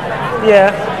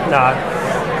 Yeah,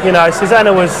 no.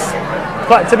 Susanna was...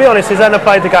 But to be honest, Susanna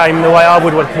played the game the way I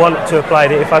would want to have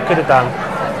played it if I could have done.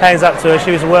 Hands up to her,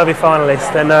 she was a worthy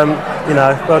finalist, and,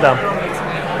 well done.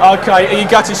 Okay, are you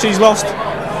gutted she's lost?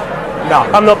 No.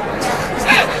 I'm not...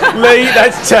 Lee,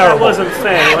 that's terrible. That wasn't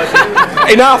fair, was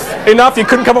it? Enough, you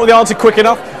couldn't come up with the answer quick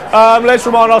enough. Let's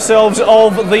remind ourselves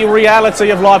of the reality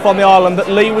of life on the island, that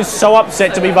Lee was so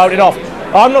upset to be voted off.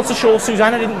 I'm not so sure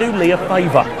Susanna didn't do Lee a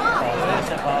favour.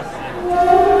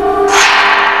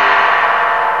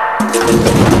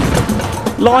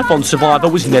 Life on Survivor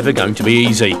was never going to be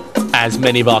easy, as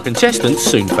many of our contestants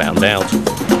soon found out.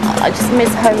 I just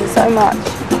miss home so much.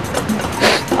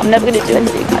 I'm never going to do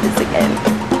anything like this again.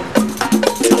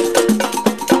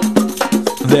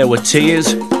 There were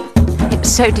tears. It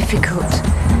was so difficult.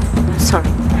 Sorry.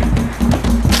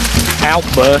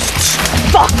 Outbursts.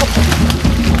 Fuck!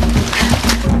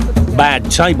 Bad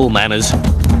table manners.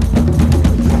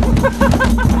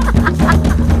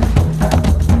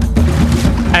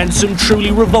 And some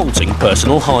truly revolting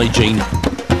personal hygiene.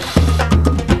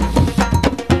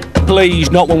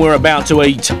 please, not when we're about to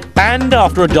eat. And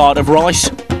after a diet of rice,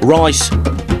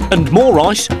 and more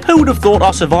rice, who would have thought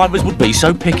our survivors would be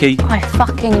so picky? I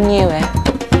fucking knew it.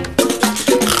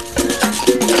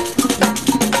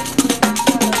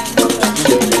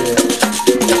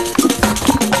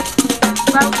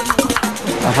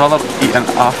 I'd rather eat an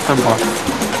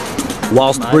aftermath.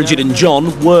 Whilst Bridget and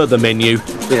John were the menu.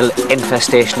 Little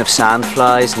infestation of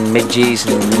sandflies and midges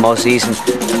and mozzies, and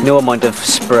no amount of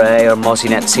spray or mozzie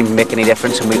net seemed to make any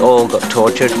difference, and we all got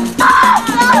tortured.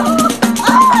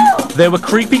 There were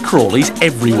creepy crawlies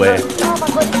everywhere. Oh my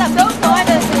god, it's that goat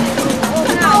spider!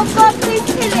 Oh god, please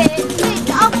kill it! Please,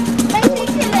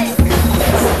 kill it!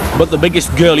 But the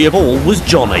biggest girly of all was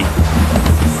Johnny.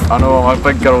 I know I'm a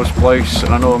big girl's blouse,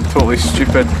 and I know I'm totally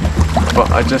stupid, but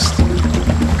I just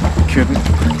couldn't.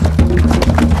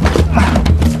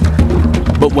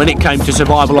 But when it came to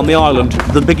survival on the island,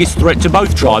 the biggest threat to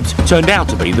both tribes turned out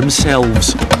to be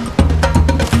themselves.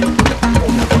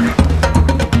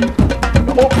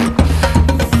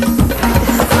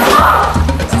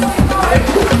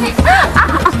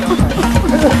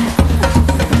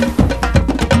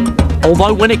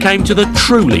 Although when it came to the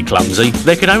truly clumsy,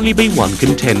 there could only be one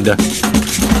contender.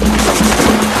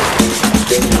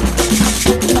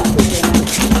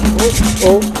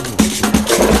 Oh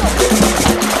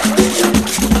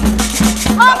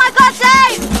my god,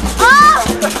 Dave! Oh!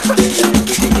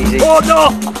 Oh no!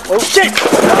 Oh shit!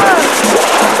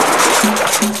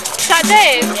 Is that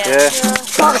Dave? Yeah.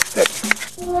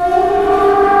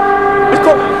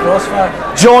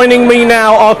 Joining me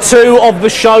now are two of the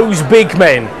show's big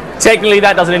men. Technically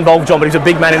that doesn't involve John, but he's a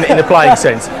big man in the playing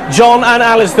sense. John and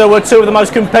Alistair were two of the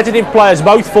most competitive players.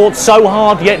 Both fought so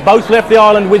hard, yet both left the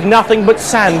island with nothing but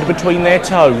sand between their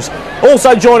toes.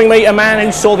 Also joining me, a man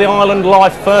who saw the island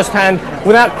life firsthand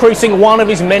without creasing one of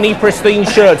his many pristine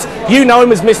shirts. You know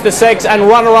him as Mr. Sex and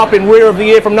runner-up in Rear of the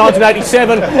Year from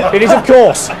 1987. It is, of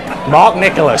course, Mark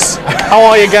Nicholas. How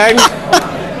are you, gang?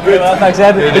 Good. Thanks,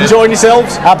 Ed. Enjoying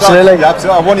yourselves? Absolutely.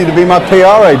 Absolutely. I want you to be my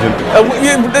PR agent.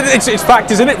 It's fact,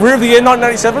 isn't it? Rear of the Year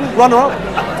 1987, runner-up.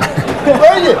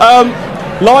 Where are you?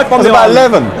 Life on the about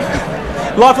island.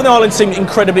 Life on the island seemed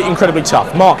incredibly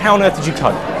tough. Mark, how on earth did you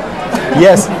cope?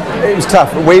 Yes, it was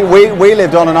tough. We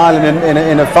lived on an island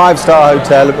in a five-star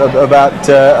hotel.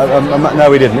 No,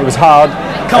 we didn't. It was hard.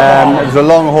 It was a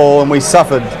long haul, and we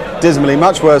suffered dismally,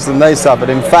 much worse than they suffered.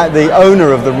 In fact, the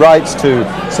owner of the rights to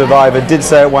Survivor did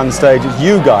say at one stage, "It's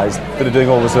you guys that are doing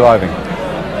all the surviving."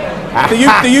 Do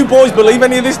you boys believe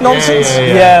any of this nonsense?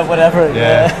 Yeah, whatever.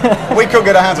 Yeah. We could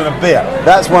get our hands on a beer.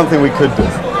 That's one thing we could do.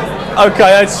 Okay,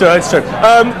 that's true.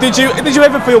 Did you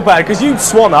ever feel bad? Because you'd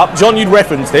swan up, John, you'd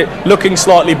referenced it, looking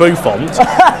slightly bouffant,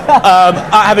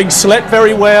 having slept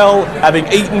very well, having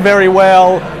eaten very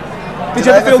well. Did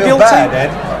you ever feel guilty? Bad,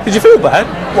 Ed? Did you feel bad?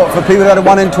 What, for people who had a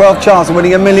 1 in 12 chance of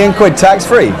winning £1 million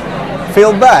tax-free?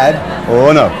 Feel bad?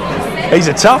 Oh no. He's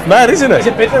a tough man, isn't he? He's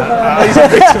a bitter man. He's a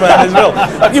bitter man as well.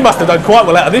 You must have done quite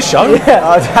well out of this show.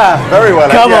 Yeah, very well.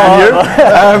 Come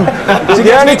on.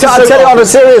 I'll tell you on a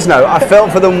serious note, I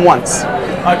felt for them once.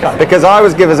 Okay. Because I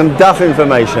was given some duff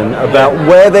information about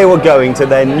where they were going to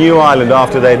their new island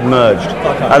after they'd merged.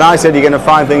 Okay. And I said, you're going to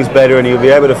find things better and you'll be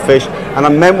able to fish. And I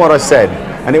meant what I said.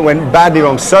 And it went badly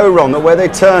wrong, so wrong that where they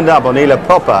turned up on Isla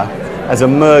Popa as a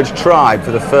merged tribe for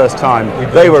the first time,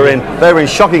 they were in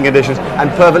shocking conditions,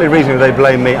 and perfectly reasonably they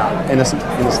blamed me. Innocent.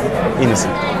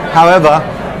 However,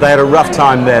 they had a rough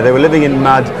time there. They were living in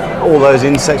mud, all those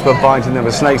insects were biting, there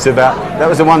were snakes about. That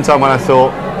was the one time when I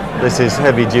thought, this is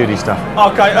heavy duty stuff.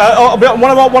 Okay, one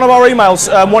of our emails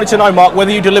wanted to know, Mark,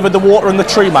 whether you delivered the water and the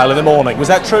tree mail in the morning. Was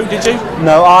that true, did you?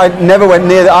 No, I never went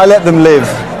near I let them live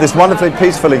this wonderfully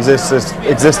peaceful existence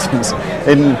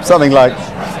in something like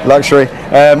luxury.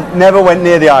 Never went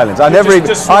near the islands. I never even.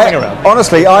 Just swimming around.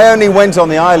 Honestly, I only went on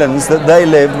the islands that they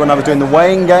lived when I was doing the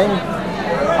weighing game.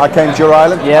 I came to your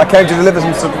island. Yeah. I came to deliver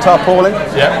some tarpaulin.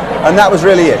 Yeah. And that was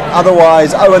really it.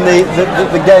 Otherwise, and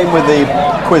the game with the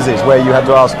quizzes where you had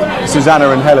to ask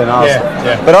Susanna and Helen asked.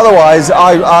 Yeah. But otherwise,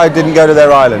 I didn't go to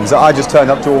their islands. I just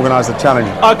turned up to organise the challenge.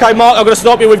 Okay, Mark, I'm going to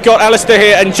stop you. We've got Alistair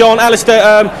here and John.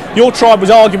 Alistair, your tribe was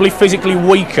arguably physically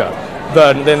weaker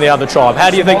than the other tribe.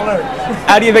 How do you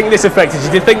think this affected you?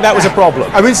 Do you think that was a problem?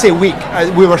 I wouldn't say weak.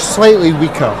 We were slightly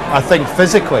weaker, I think,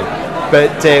 physically.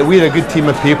 But we're a good team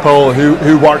of people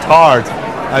who worked hard.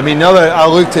 I mean, I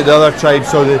looked at the other tribes,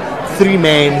 so the 3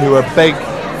 men who were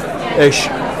big-ish,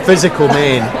 physical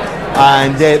men,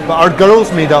 and but our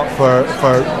girls made up for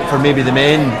maybe the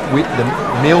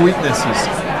male weaknesses.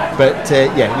 But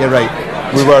yeah, you're right.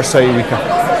 We were slightly weaker.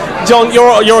 John,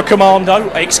 you're a commando,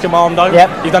 ex-commando.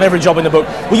 Yep. You've done every job in the book.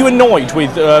 Were you annoyed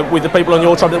with the people on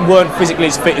your tribe that weren't physically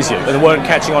as fit as you and weren't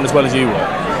catching on as well as you were?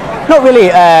 Not really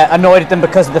annoyed at them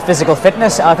because of the physical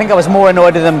fitness. I think I was more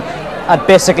annoyed at them at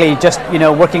basically just, you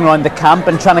know, working around the camp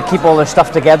and trying to keep all their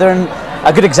stuff together. And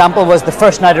a good example was the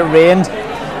first night it rained,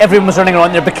 everyone was running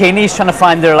around in their bikinis trying to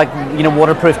find their, like, you know,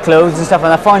 waterproof clothes and stuff,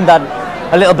 and I found that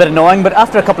a little bit annoying, but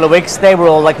after a couple of weeks they were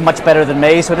all like much better than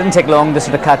me, so it didn't take long to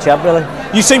sort of catch up, really.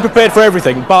 You seem prepared for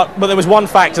everything, but there was one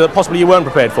factor that possibly you weren't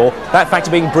prepared for, that factor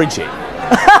being Bridget.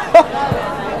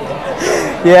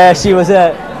 Yeah, she was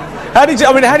How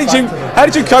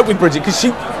did you cope with Bridget? Because she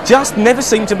just never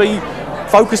seemed to be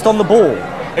focused on the ball,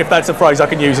 if that's a phrase I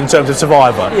can use in terms of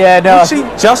Survivor. Yeah, no.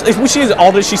 Was she as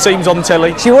odd as she seems on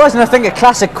telly? She was, and I think a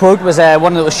classic quote was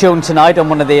one that was shown tonight on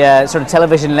one of the sort of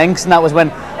television links, and that was when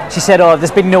she said, "Oh,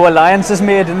 there's been no alliances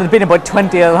made," and there's been about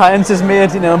 20 alliances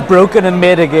made, you know, broken and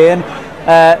made again.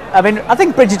 I mean, I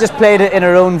think Bridget just played it in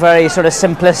her own very sort of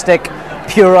simplistic,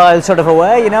 puerile sort of a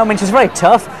way, you know. I mean, she was very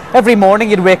tough. Every morning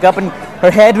you'd wake up and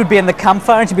her head would be in the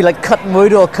campfire and she'd be like cutting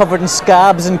wood, all covered in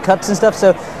scabs and cuts and stuff,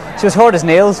 so she was hard as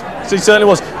nails. She certainly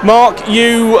was. Mark,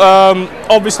 you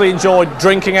obviously enjoyed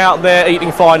drinking out there,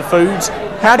 eating fine foods.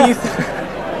 How do you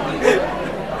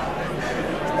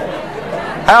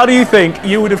How do you think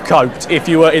you would have coped if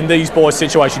you were in these boys'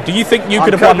 situation? Do you think you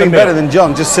could have won the meal? better than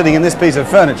John just sitting in this piece of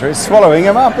furniture. It's swallowing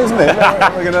him up, isn't it?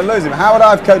 We're going to lose him. How would I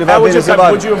have coped if I'd been a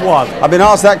survivor? Would you have won? I've been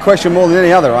asked that question more than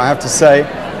any other, I have to say,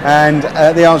 and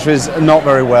the answer is not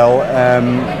very well.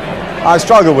 I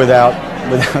struggle without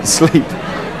sleep,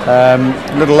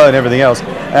 let alone everything else.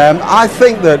 I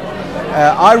think that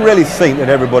I really think that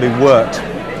everybody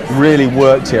really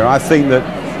worked here. I think that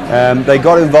they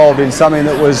got involved in something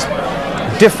that was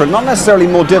different, not necessarily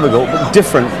more difficult, but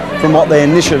different from what they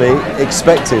initially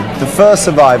expected. The first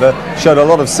Survivor showed a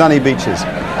lot of sunny beaches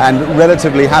and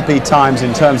relatively happy times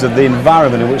in terms of the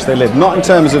environment in which they lived, not in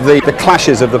terms of the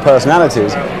clashes of the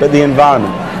personalities, but the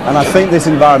environment. And I think this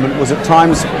environment was at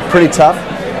times pretty tough,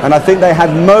 and I think they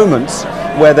had moments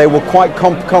where they were quite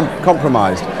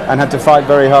compromised and had to fight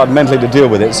very hard mentally to deal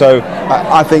with it. So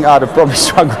I think I'd have probably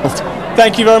struggled.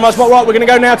 Thank you very much. Well, right, we're going to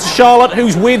go now to Charlotte,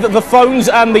 who's with the phones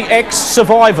and the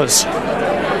ex-survivors.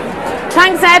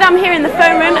 Thanks, Ed. I'm here in the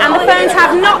phone room and the phones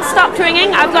have not stopped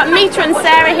ringing. I've got Mita and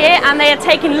Sarah here and they are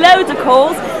taking loads of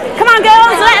calls. Come on,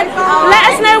 girls,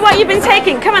 let us know what you've been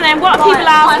taking. Come on then, what are people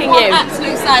asking you?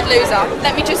 Absolute sad loser.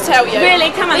 Let me just tell you.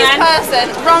 Really? Come on then.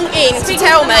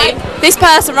 This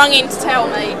person rung in to tell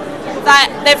me that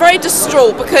they're very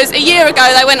distraught because a year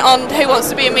ago they went on Who Wants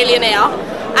to Be a Millionaire,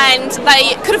 and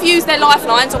they could have used their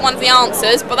lifelines on one of the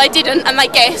answers, but they didn't, and they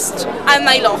guessed, and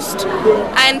they lost.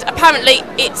 And apparently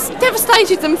it's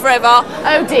devastated them forever.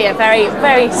 Oh dear, very,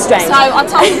 very strange. So I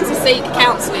told them to seek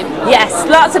counselling. Yes,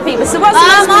 lots of people. So what's the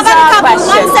most I've had a bizarre couple.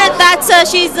 question? One said that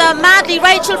she's madly,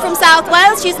 Rachel from South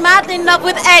Wales, she's madly in love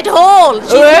with Ed Hall.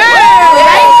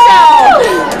 Rachel!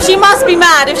 She must be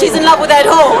mad if she's in love with Ed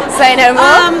Hall. Say no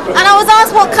more. And I was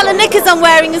asked what colour knickers I'm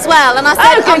wearing as well, and I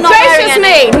said I'm not wearing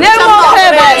any. No more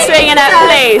perverts ringing up,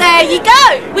 please. There you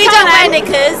go. We don't wear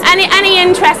knickers. Any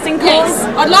interesting calls? Yes,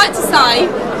 I'd like to say,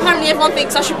 apparently everyone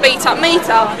thinks I should beat up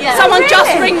Mita. Yeah. Someone Really? just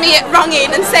rung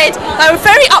in and said they were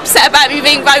very upset about me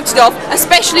being voted off,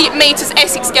 especially at Mita's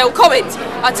Essex girl comment.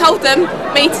 I told them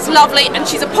Mita's lovely and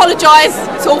she's apologised,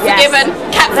 it's all forgiven,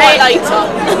 catfight later.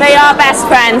 They are best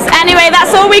friends. Anyway,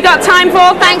 that's all we got time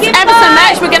for. Thanks ever so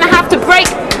much. We're going to have to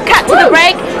cut to the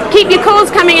break. Keep your calls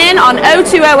coming in on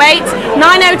 0208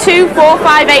 902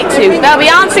 4582. They'll be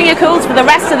answering your calls for the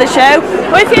rest of the show.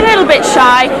 Or if you're a little bit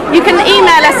shy, you can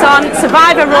email us on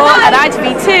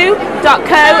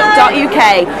survivorraw@itv2.co.uk.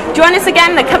 Join us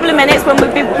again in a couple of minutes when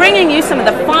we'll be bringing you some of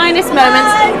the finest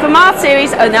moments from our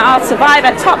series on our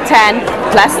Survivor Top 10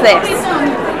 plus this.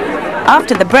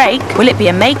 After the break, will it be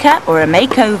a maker or a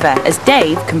makeover as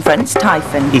Dave confronts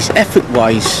Typhon? His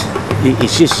effort-wise,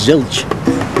 it's just zilch.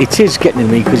 It is getting to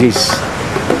me because he's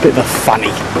a bit of a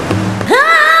funny.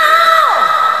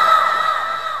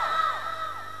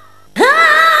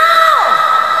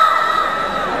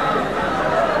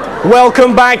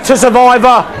 Welcome back to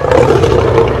Survivor,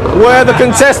 where the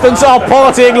contestants are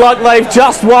partying like they've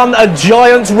just won a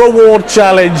giant reward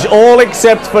challenge, all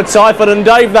except for Typhon and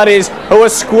Dave, that is, who are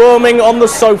squirming on the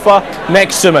sofa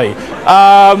next to me.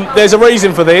 There's a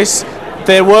reason for this.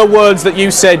 There were words that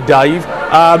you said, Dave,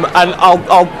 and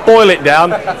I'll boil it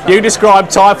down. You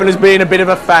described Typhon as being a bit of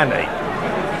a fanny.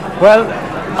 Well,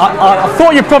 I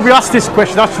thought you'd probably ask this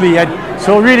question actually, Ed.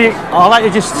 So really, I'd like to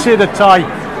just say that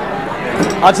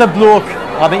as a bloke,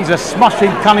 I think he's a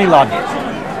smashing canny lad.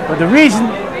 But the reason,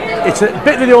 it's a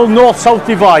bit of the old north-south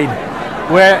divide.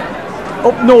 Where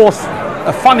up north,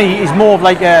 a fanny is more of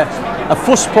like a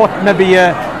fusspot, maybe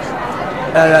a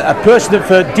person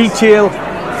for detail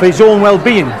for his own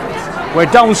well-being. Where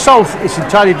down south, it's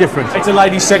entirely different. It's a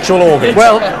lady's sexual organ.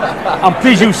 Well, I'm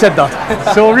pleased you said that.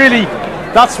 So really,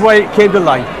 that's why it came to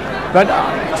light. But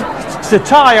the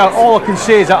tie, all I can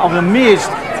say is that I'm amazed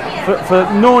for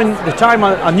knowing the time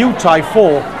I knew Ty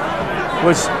for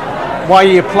was why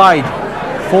he applied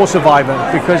for Survivor,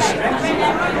 because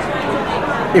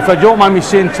if I don't mind me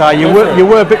saying, Ty, you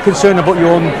were a bit concerned about your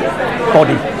own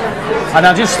body, and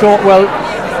I just thought, well,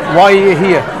 why are you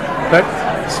here? But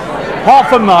apart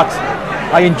from that,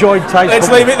 I enjoyed Ty's Let's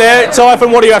company. leave it there.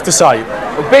 Typhon, what do you have to say?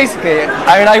 Well, basically,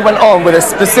 I went on with a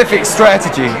specific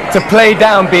strategy to play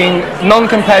down being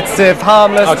non-competitive,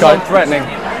 harmless, non-threatening.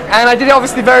 And I did it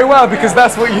obviously very well, because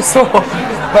that's what you saw.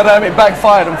 But it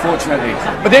backfired, unfortunately.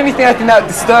 But the only thing I think that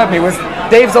disturbed me was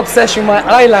Dave's obsession with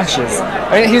my eyelashes.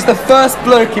 I mean, he's the first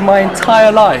bloke in my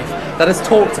entire life that has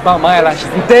talked about my eyelashes.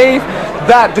 And Dave,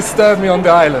 that disturbed me on the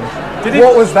island.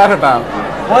 What was that about?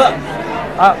 Well,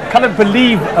 I cannot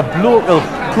believe a bloke will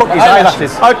pluck his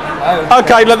eyelashes.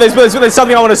 Okay, look, there's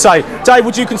something I want to say. Dave,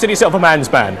 would you consider yourself a man's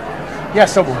man?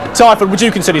 Yes, I would. Typhon, would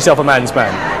you consider yourself a man's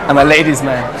man? I'm a ladies'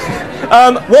 man.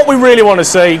 What we really want to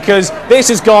see, because this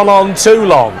has gone on too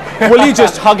long, will you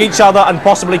just hug each other and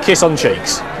possibly kiss on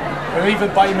cheeks? Or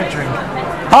even buy him a drink.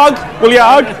 Hug? Will you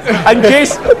hug? And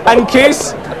kiss? And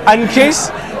kiss? And kiss?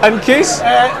 And kiss?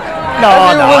 No,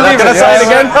 I'm going to say it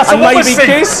again. And maybe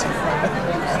kiss?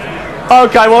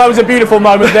 Okay, well that was a beautiful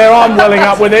moment there. I'm welling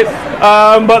up with it.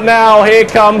 But now here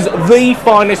comes the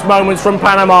finest moments from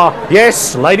Panama.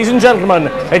 Yes, ladies and gentlemen,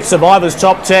 it's Survivor's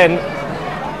Top 10.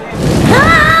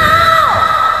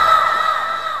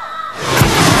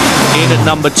 In at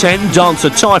number 10, dancer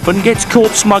Typhon gets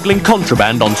caught smuggling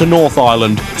contraband onto North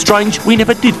Island. Strange, we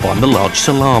never did find the large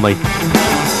salami.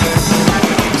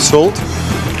 Salt.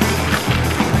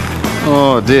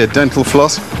 Oh dear, dental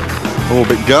floss,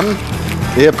 orbit gun,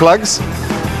 earplugs,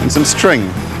 and some string.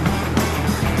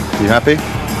 You happy?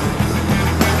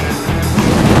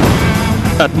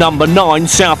 At number 9,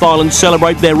 South Island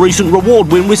celebrate their recent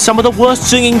reward win with some of the worst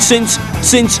singing since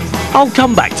I'll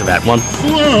come back to that one.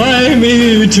 Fly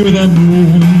me to the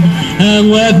moon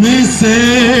and let me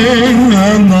sing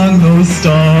among those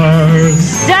stars.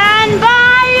 Stand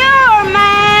by your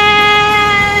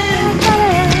man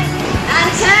and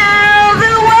tell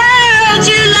the world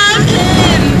you love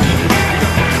him.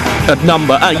 At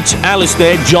number 8,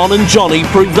 Alistair, John and Johnny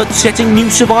prove that setting new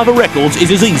Survivor records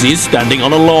is as easy as standing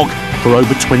on a log for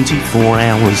over 24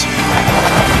 hours.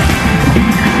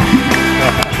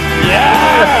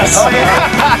 Yes!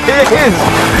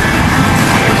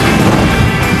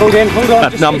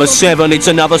 At number 7, it's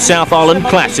another South Island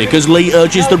classic as Lee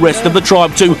urges the rest of the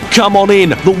tribe to come on in,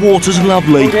 the water's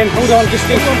lovely. Hold on, just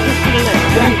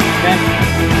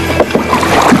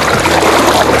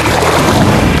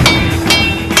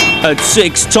At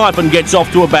 6, Typhon gets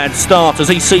off to a bad start as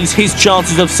he sees his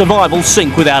chances of survival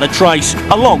sink without a trace,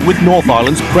 along with North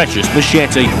Island's precious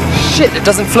machete. Shit, it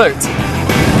doesn't float.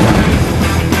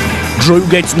 Drew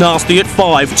gets nasty at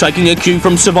 5, taking a cue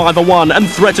from Survivor 1 and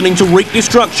threatening to wreak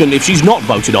destruction if she's not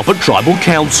voted off at Tribal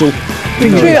Council.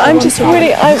 Drew, I'm just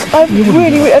really, I've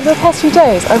really, over the past few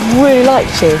days, I've really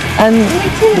liked you, and me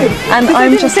too. And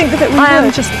I'm just, I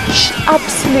am just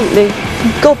absolutely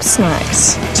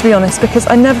gobsmacked, to be honest, because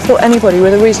I never thought anybody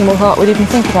with a reasonable heart would even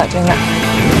think about doing that.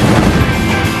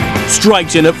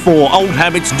 Straight in at 4, old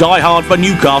habits die hard for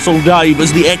Newcastle Dave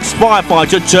as the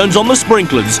ex-firefighter turns on the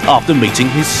sprinklers after meeting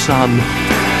his son.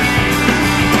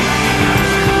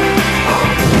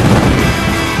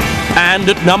 And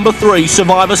at number 3,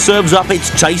 Survivor serves up its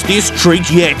tastiest treat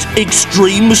yet,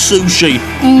 extreme sushi.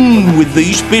 With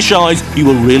these fish eyes, you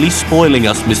were really spoiling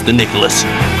us, Mr. Nicholas.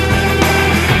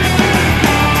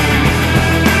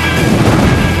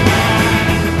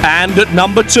 And at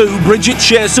number 2, Bridget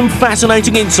shares some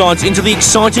fascinating insights into the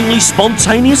excitingly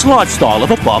spontaneous lifestyle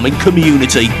of a farming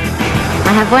community.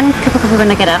 I have one cup of coffee when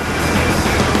I get up,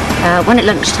 one at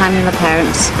lunchtime with my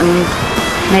parents, and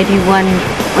maybe one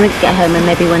when I get home and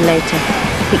maybe one later.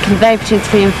 It can vary between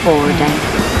 3 and 4 a day.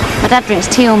 My dad drinks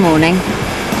tea all morning,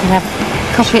 and have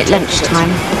coffee at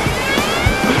lunchtime,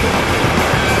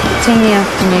 tea in the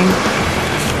afternoon,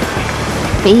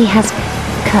 but he has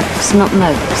cups, not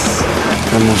mugs.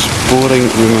 The most boring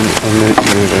woman in the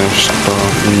universe,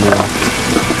 no.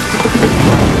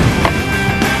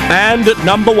 And at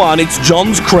number 1, it's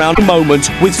John's crown moment.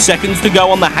 With seconds to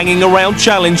go on the hanging around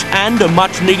challenge and a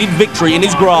much needed victory in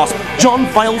his grasp, John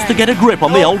fails to get a grip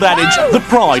on the old adage that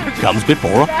pride comes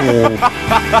before a fall.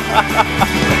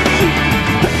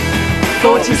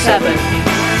 47.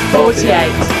 48,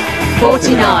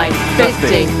 49,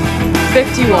 50,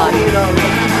 51,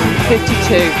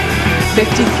 52,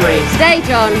 53. Stay,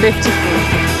 John. 54.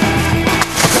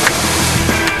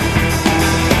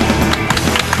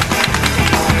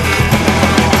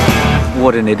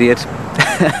 What an idiot.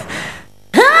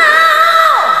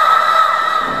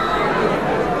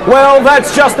 Well,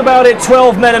 that's just about it.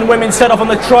 12 men and women set off on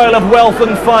the trail of wealth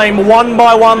and fame. One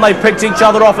by one, they picked each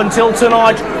other off until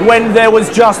tonight, when there was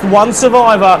just one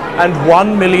survivor and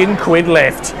 £1 million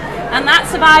left. And that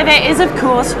survivor is, of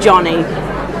course, Johnny.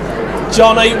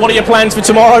 Johnny, what are your plans for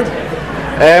tomorrow?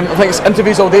 I think it's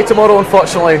interviews all day tomorrow,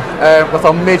 unfortunately, with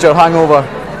a major hangover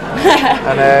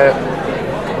and a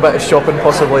bit of shopping,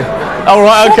 possibly. All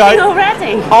right, okay. Shopping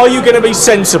already? Are you going to be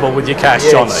sensible with your cash,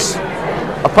 Yes. Johnny?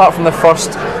 Apart from the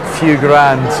first few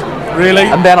grand. Really?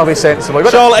 And then I'll be sensible.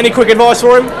 Charlotte, any quick advice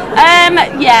for him?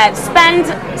 Yeah,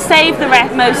 save the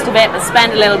rest, most of it, but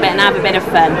spend a little bit and have a bit of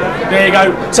fun. There you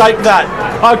go, take that.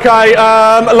 Okay,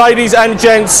 ladies and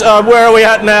gents, where are we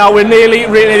at now? We're nearly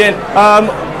in.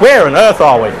 Where on earth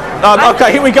are we?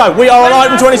 Okay, here we go. We are on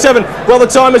item 27. Well, the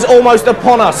time is almost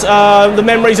upon us. The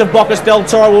memories of Bocas del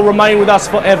Toro will remain with us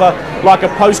forever, like a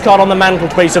postcard on the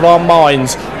mantelpiece of our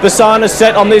minds. The sun has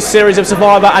set on this series of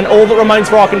Survivor, and all that remains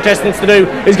for our contestants to do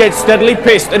is get steadily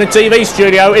pissed in a TV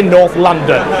studio in North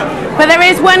London. But there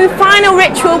is one final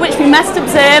ritual which we must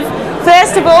observe.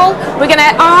 First of all, we're going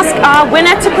to ask our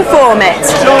winner to perform it.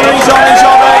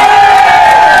 Johnny.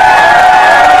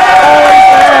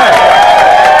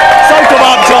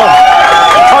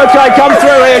 Okay, come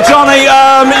through here. Johnny,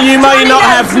 you may not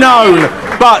have known,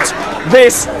 but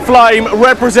this flame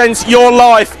represents your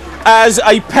life as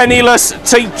a penniless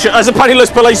teacher, as a penniless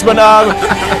policeman.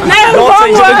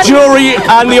 The jury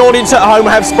and the audience at home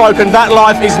have spoken. That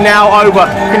life is now over.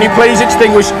 Can you please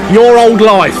extinguish your old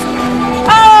life?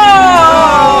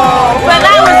 Oh, but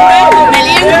that was worth £1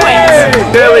 million.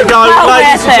 There we go,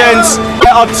 ladies and gents.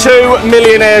 There are 2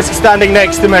 millionaires standing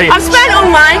next to me. I've spent all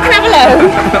mine, can I have a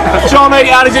loan? Johnny,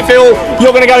 how does it feel?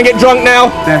 You're going to go and get drunk now?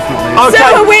 Definitely. Okay,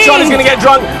 So are we. Johnny's going to get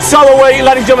drunk. So are we.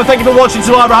 Ladies and gentlemen, thank you for watching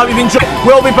Survivor. I hope you've enjoyed.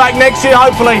 We'll be back next year,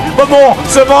 hopefully, but more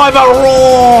Survivor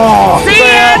Raw. See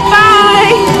ya,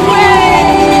 bye.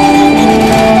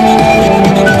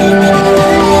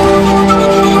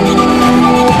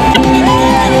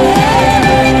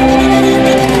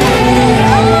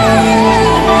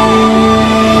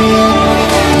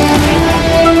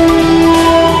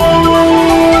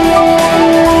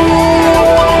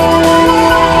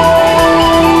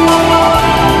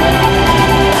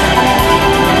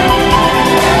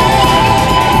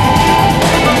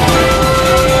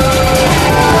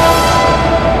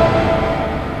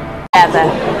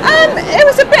 It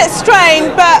was a bit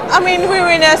strained, but I mean we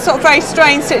were in a sort of very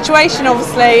strange situation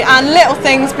obviously, and little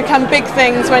things become big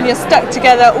things when you're stuck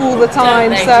together all the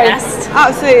time. Don't they So just?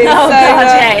 absolutely. Oh so, God,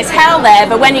 yeah, it's hell there,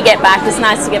 but when you get back, it's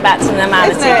nice to get back to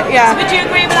normality. Isn't it? Yeah. So would you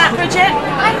agree with that, Bridget?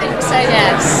 I think so,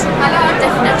 yes.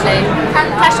 Definitely.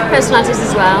 Clash of personalities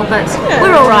as well, but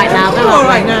we're all right now. We're all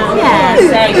right now. Yeah.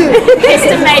 So kissed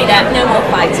and made up, no more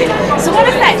fighting. So what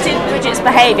effect did Bridget's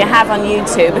behaviour have on you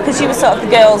two? Because you were sort of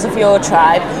the girls of your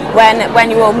tribe when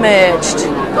you all merged.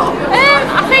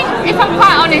 I think, if I'm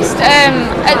quite honest,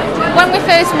 when we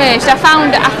first merged, I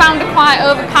found her quite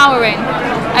overpowering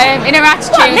in her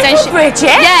attitude. What, little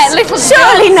Bridget? Yeah, little.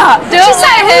 Surely not. She's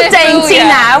like all dainty you.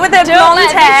 now with her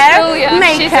blonde hair,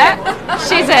 makeup.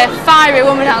 She's a fiery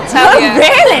woman, I'll tell you. Oh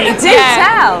really? Do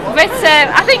tell. But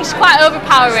I think she's quite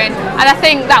overpowering, and I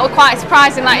think that was quite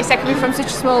surprising, like you said, coming from such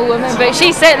a small woman. But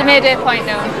she certainly made her point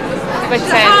known. But,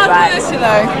 hard worker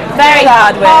though. Very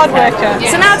hard worker. Hard worker.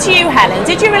 So now to you, Helen.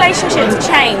 Did your relationships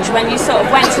change when you sort of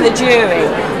went to the jury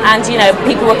and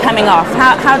people were coming off?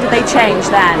 How did they change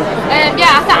then?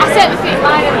 Yeah, I certainly think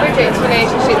mine and Bridget's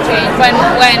relationship changed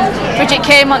when Bridget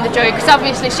came on the jury, because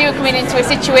obviously she was coming into a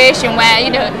situation where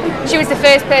she was the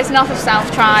first person off of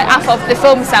the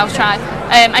former South Tribe,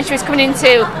 and she was coming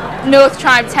into North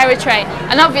Tribe territory,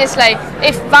 and obviously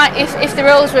if the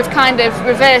roles were kind of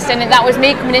reversed and that was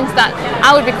me coming into that,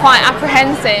 I would be quite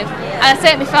apprehensive, and I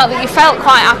certainly felt that you felt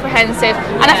quite apprehensive,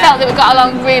 and I felt that we got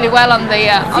along really well on the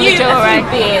jury. A few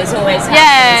beers always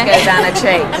happens, go down a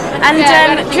tree. And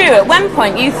Drew, at one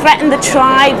point you threatened the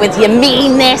tribe with your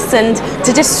meanness and to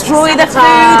destroy the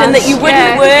food and that you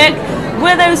wouldn't work.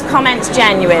 Were those comments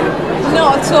genuine?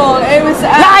 Not at all. It was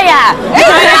liar.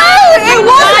 It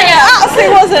wasn't. It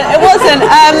absolutely wasn't. It wasn't.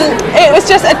 It was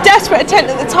just a desperate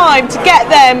attempt at the time to get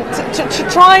them to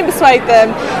try and persuade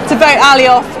them to vote Ali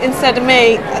off instead of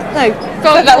me. No,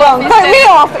 said that wrong. Throw me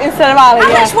off instead of Ali.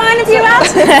 How much wine have you had?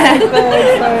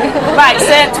 Right,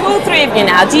 so to all three of you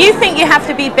now, do you think you have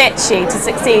to be bitchy to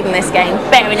succeed in this game?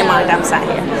 Bearing in mind I'm sat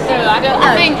here.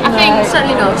 I think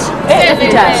certainly not.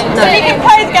 It does. So you can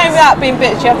play the game without being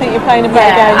bitchy. I think you're playing a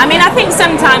better game. I mean, I think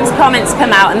sometimes comments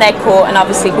come out and they're caught and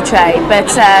obviously betrayed, but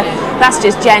that's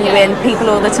just genuine people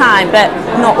all the time, but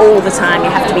not all the time. You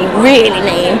have to be really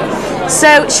mean.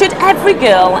 So, should every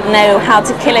girl know how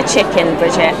to kill a chicken,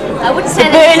 Bridget? I wouldn't say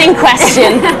the burning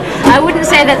question. I wouldn't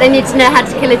say that they need to know how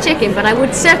to kill a chicken, but I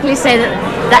would certainly say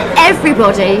that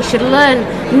everybody should learn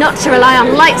not to rely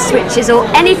on light switches or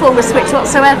any form of switch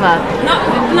whatsoever.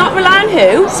 Not rely on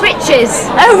who?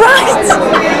 Switches. Oh, right.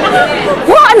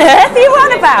 What on earth are you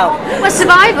on about? Well,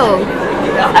 survival.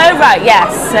 Oh, right,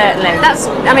 yes, certainly. That's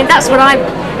what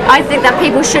I think that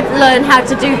people should learn how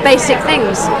to do basic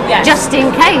things, just in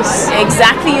case.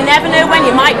 Exactly, you never know when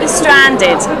you might be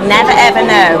stranded. Never ever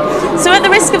know. So at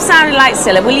the risk of sounding like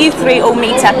Scylla, will you three all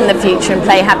meet up in the future and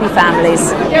play Happy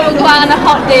Families? We'll go out on a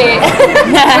hot date.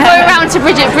 We'll go around to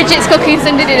Bridget. Bridget's cooking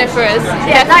Sunday dinner for us.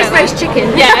 Yeah, nice roast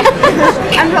chicken. Yeah.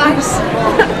 And rice.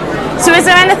 So is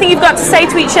there anything you've got to say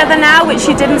to each other now which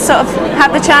you didn't sort of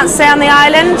have the chance to say on the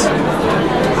island?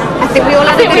 I think we all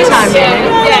had a good time.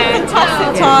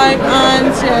 Fantastic time,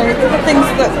 and things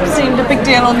that seemed a big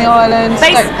deal on the island.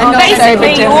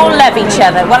 Basically, you all love each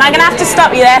other. Well, I'm going to have to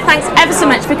stop you there. Thanks ever so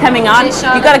much for coming on.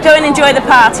 You've got to go and enjoy the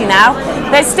party now.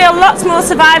 There's still lots more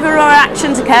Survivor Raw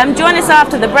action to come. Join us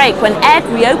after the break when Ed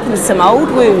reopens some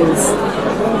old wounds.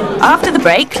 After the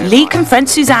break, Lee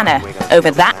confronts Susanna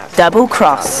over that double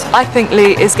cross. I think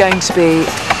Lee is going to be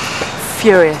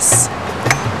furious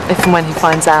if and when he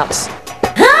finds out.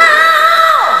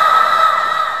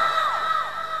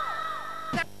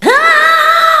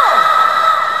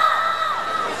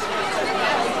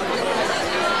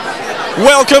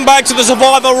 Welcome back to the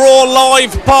Survivor Raw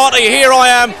live party. Here I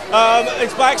am.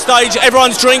 It's backstage.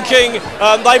 Everyone's drinking.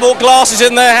 They've all glasses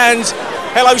in their hands.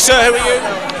 Hello, sir. Who are you?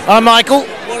 I'm Michael.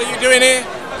 What are you doing here?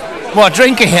 What,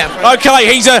 drinking him? Okay,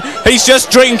 he's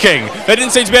just drinking. There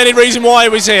didn't seem to be any reason why he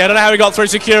was here. I don't know how he got through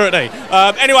security.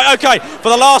 Anyway, okay, for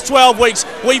the last 12 weeks,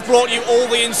 we've brought you all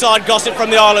the inside gossip from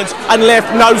the islands and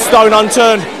left no stone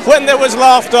unturned. When there was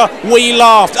laughter, we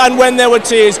laughed. And when there were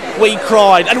tears, we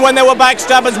cried. And when there were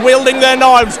backstabbers wielding their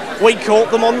knives, we caught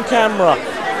them on camera.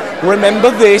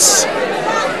 Remember this.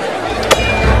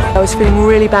 I was feeling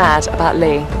really bad about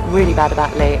Lee,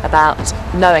 about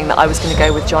knowing that I was going to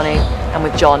go with Johnny and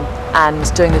with John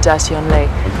and doing the dirty on Lee.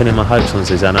 I'm putting my hopes on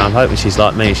Susanna. I'm hoping she's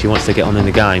like me. She wants to get on in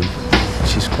the game.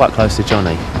 She's quite close to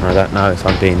Johnny, and I don't know if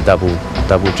I'm being double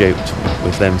duped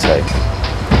with them two.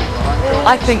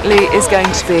 I think Lee is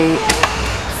going to be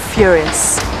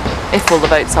furious if all the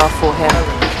votes are for him.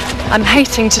 I'm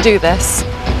hating to do this,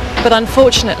 but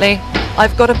unfortunately,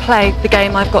 I've got to play the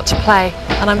game I've got to play,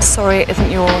 and I'm sorry it isn't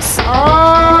yours.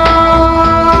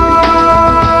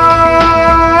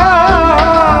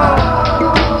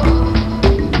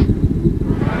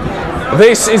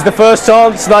 This is the first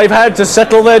chance they've had to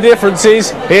settle their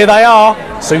differences. Here they are,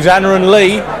 Susanna and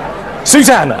Lee.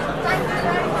 Susanna,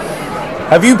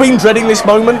 have you been dreading this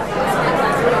moment?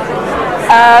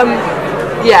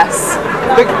 Yes.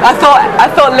 I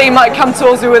thought Lee might come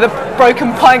towards me with a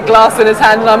broken pint glass in his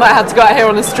hand, and I might have to go out here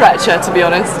on a stretcher, to be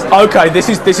honest. Okay, this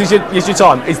is your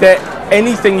time. Is there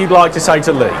anything you'd like to say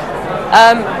to Lee?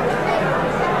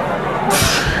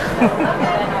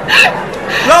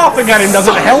 Laughing at him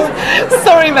doesn't help.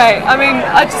 Sorry, mate. I mean,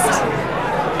 I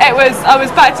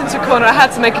was backed into a corner. I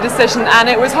had to make a decision, and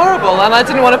it was horrible. And I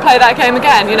didn't want to play that game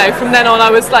again. You know, from then on,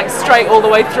 I was like straight all the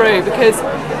way through because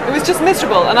it was just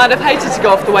miserable, and I'd have hated to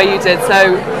go off the way you did.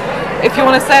 So, if you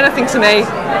want to say anything to me,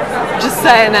 just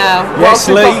say it now. Yes,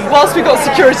 Lee. Whilst we've got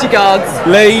security guards.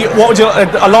 Lee, what would you?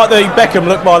 I like the Beckham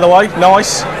look, by the way.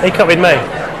 Nice. He copied me.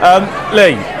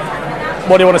 Lee,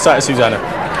 what do you want to say to Susanna?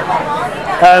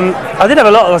 I did have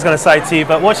a lot I was going to say to you,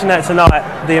 but watching that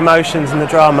tonight, the emotions and the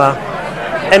drama,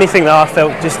 anything that I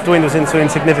felt just dwindles into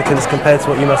insignificance compared to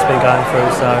what you must have been going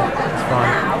through, so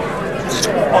it's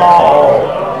fine.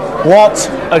 Oh, what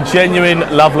a genuine,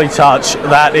 lovely touch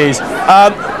that is.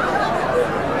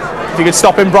 If you could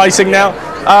stop embracing now.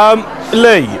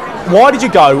 Lee, why did you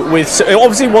go with, it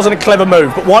obviously wasn't a clever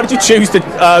move, but why did you choose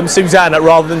Susanna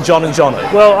rather than John and Johnny?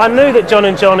 Well, I knew that John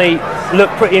and Johnny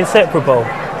looked pretty inseparable.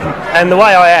 And the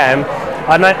way I am,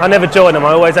 I never join them,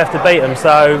 I always have to beat them.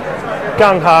 So,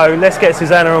 gung-ho, let's get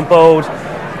Susanna on board,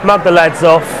 mug the lads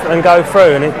off and go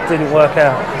through, and it didn't work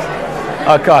out.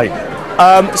 Okay.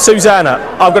 Susanna,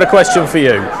 I've got a question for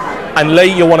you. And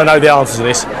Lee, you'll want to know the answer to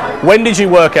this. When did you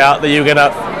work out that you were going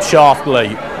to shaft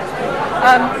Lee?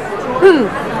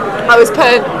 I was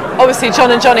put. Obviously,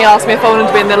 John and Johnny asked me if I wanted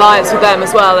to be in the alliance with them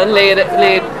as well, and Lee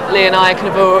and I kind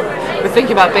of were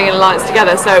thinking about being in an alliance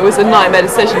together. So it was a nightmare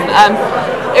decision.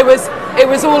 It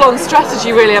was all on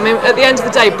strategy, really. I mean, at the end of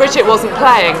the day, Bridget wasn't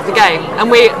playing the game,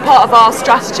 and part of our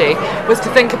strategy was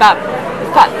to think about the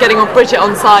fact getting Bridget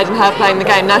on side and her playing the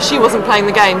game. Now she wasn't playing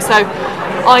the game, so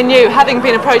I knew, having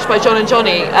been approached by John and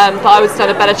Johnny, that I would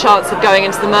stand a better chance of going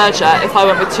into the merger if I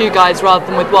went with 2 guys rather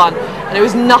than with 1. And it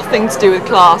was nothing to do with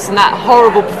class, and that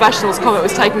horrible professionals comment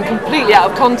was taken completely out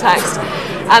of context.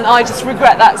 And I just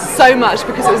regret that so much,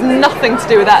 because it was nothing to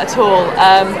do with that at all.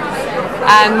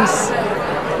 And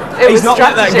he's not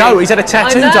let that go. He's had a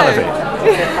tattoo done of it.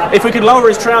 If we could lower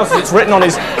his trousers, it's written on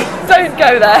his. Don't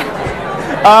go there.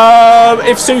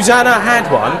 If Susanna had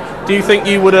one, do you think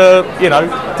you would have,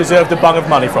 deserved a bung of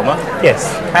money from her? Yes.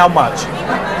 How much?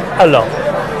 A lot.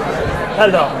 A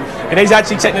lot. It is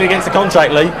actually technically against the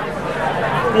contract, Lee.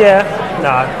 Yeah.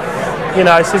 No.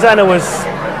 Susanna was.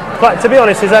 But to be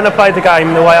honest, Susanna played the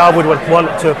game the way I would want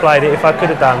to have played it if I could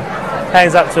have done.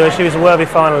 Hands up to her. She was a worthy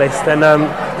finalist, and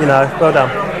well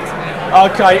done.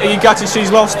 Okay, are you gutted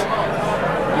she's lost?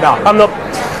 No. I'm not.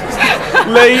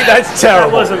 Lee, that's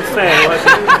terrible. That wasn't fair, was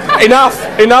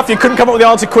it? Enough. You couldn't come up with the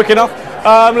answer quick enough.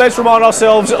 Let's remind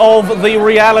ourselves of the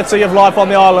reality of life on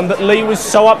the island, that Lee was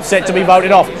so upset to be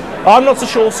voted off. I'm not so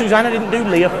sure Susanna didn't do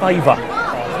Lee a favour.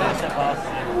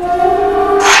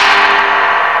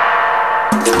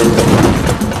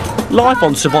 Life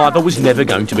on Survivor was never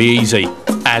going to be easy,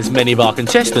 as many of our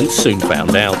contestants soon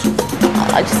found out.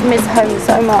 I just miss home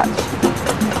so much.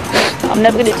 I'm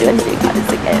never going to do anything like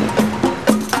this again.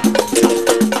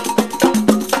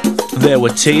 There were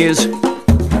tears.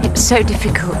 It was so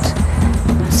difficult.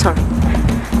 I'm sorry.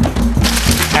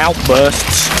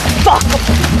 Outbursts.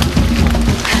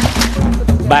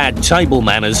 Bad table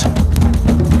manners.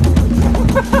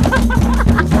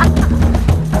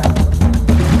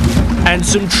 And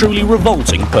some truly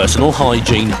revolting personal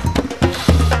hygiene.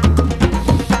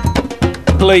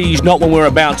 Please, not when we're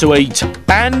about to eat.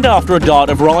 And after a diet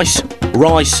of rice,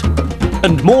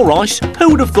 and more rice, who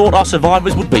would have thought our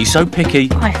survivors would be so picky?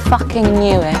 I fucking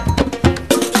knew it.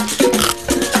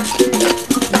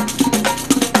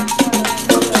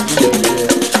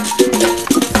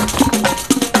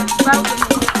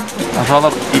 I'd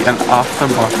rather eat an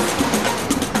aftermath.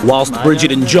 Whilst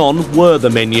Bridget and John were the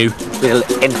menu. Little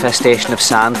infestation of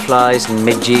sandflies and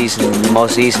midges and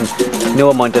mozzies, and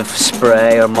no amount of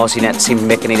spray or mozzie net seemed to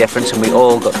make any difference, and we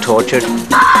all got tortured.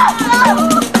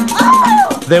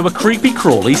 There were creepy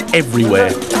crawlies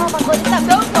everywhere. Oh my god, is that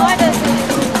no spiders?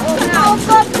 Oh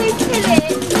god, please kill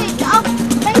it. Please,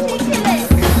 make me kill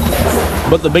it.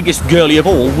 But the biggest girlie of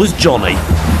all was Johnny.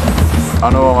 I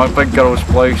know I'm a big girl's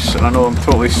blouse, and I know I'm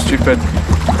totally stupid,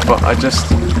 but I just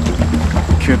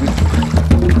couldn't.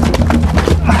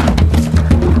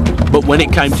 But when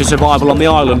it came to survival on the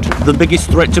island, the biggest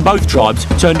threat to both tribes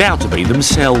turned out to be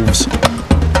themselves.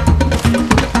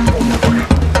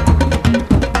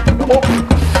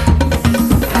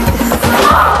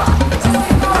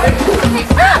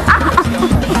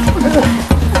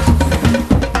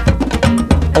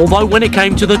 Although when it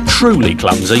came to the truly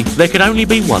clumsy, there could only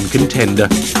be one contender.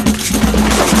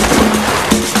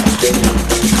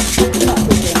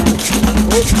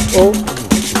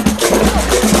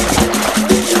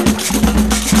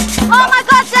 Oh my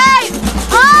god, Dave!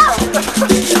 Oh!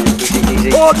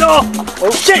 Oh no!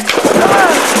 Oh shit!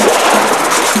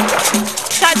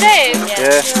 Is that Dave?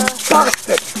 Yeah.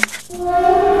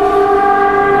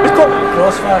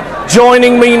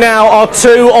 Joining me now are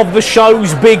 2 of the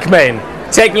show's big men.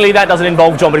 Technically that doesn't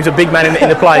involve John, but he's a big man in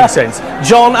the playing sense.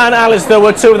 John and Alistair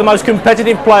were 2 of the most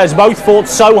competitive players. Both fought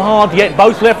so hard, yet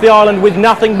both left the island with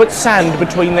nothing but sand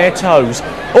between their toes.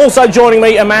 Also joining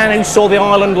me, a man who saw the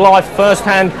island life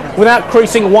firsthand without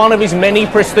creasing one of his many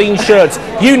pristine shirts.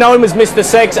 You know him as Mr.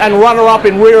 Sex and runner-up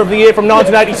in Rear of the Year from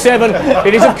 1987.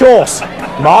 It is, of course,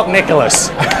 Mark Nicholas.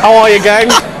 How are you, gang?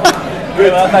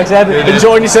 Good. Thanks, Ed.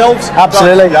 Enjoying yourselves?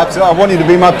 Absolutely. I want you to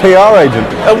be my PR agent.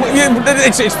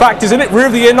 It's fact, isn't it? Rear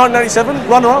of the Year 1987,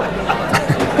 runner-up.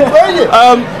 Were you?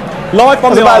 Life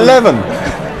on the about island.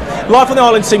 11. Life on the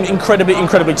island seemed incredibly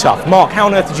tough. Mark, how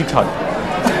on earth did you cope?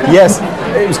 Yes,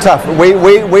 it was tough. We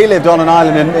lived on an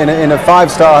island in a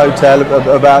 5-star hotel.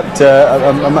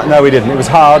 No, we didn't. It was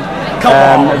hard.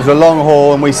 It was a long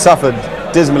haul, and we suffered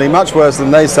dismally, much worse than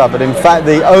they suffered. In fact,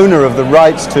 the owner of the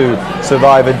rights to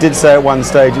Survivor did say at one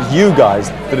stage, "It's you guys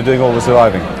that are doing all the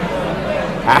surviving."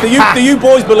 Do you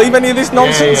boys believe any of this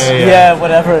nonsense? Yeah,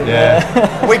 whatever.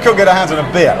 Yeah. We could get our hands on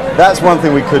a beer. That's one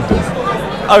thing we could do.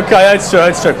 Okay, that's true.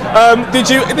 That's true. Did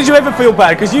you ever feel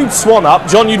bad because you'd swan up?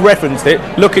 John, you'd referenced it,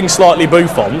 looking slightly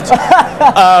bouffant,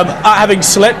 having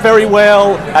slept very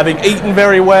well, having eaten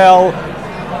very well.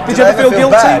 Did you ever feel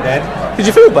guilty? Bad, Ed? Did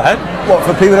you feel bad? What,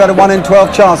 for people who had a 1 in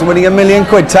 12 chance of winning £1 million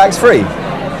tax free?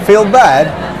 Feel bad?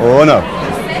 Oh no.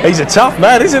 He's a tough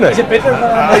man, isn't he? He's a bitter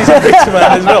man. He's a bitter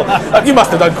man as well. You must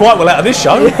have done quite well out of this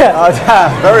show. Yeah,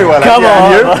 very well. Come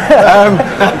on.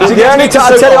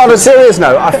 I'll tell you on a serious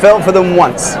note, I felt for them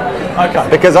once. Okay.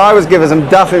 Because I was given some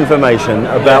duff information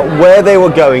about where they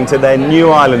were going to their new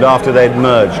island after they'd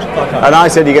merged. Okay. And I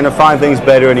said, you're going to find things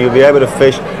better and you'll be able to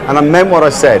fish. And I meant what I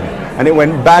said. And it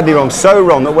went badly wrong, so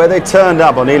wrong that where they turned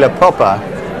up on Isla Popa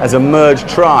as a merged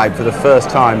tribe for the first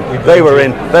time, they were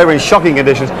in shocking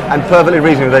conditions, and perfectly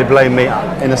reasonably they blamed me.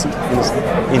 Innocent.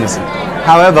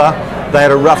 However, they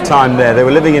had a rough time there. They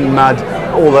were living in mud,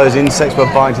 all those insects were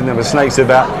biting, there were snakes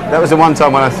about. That was the one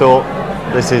time when I thought,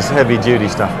 this is heavy duty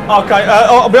stuff. Okay,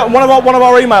 one of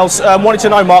our emails wanted to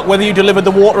know, Mark, whether you delivered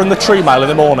the water and the tree mail in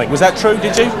the morning. Was that true,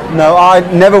 did you? No, I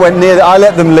never went near I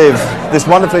let them live this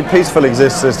wonderfully peaceful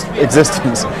existence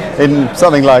in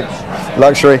something like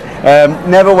luxury.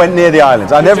 Never went near the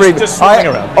islands. I never even. Just swimming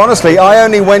around. Honestly, I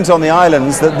only went on the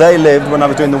islands that they lived when I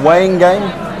was doing the weighing game.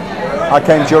 I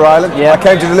came to your island. Yeah. I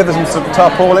came to deliver some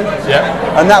tarpaulin.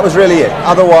 Yeah. And that was really it.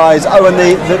 Otherwise, and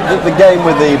the game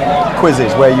with the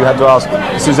quizzes where you had to ask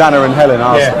Susanna and Helen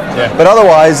asked. Yeah. But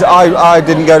otherwise, I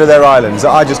didn't go to their islands.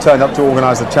 I just turned up to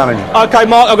organise the challenge. Okay,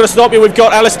 Mark, I'm going to stop you. We've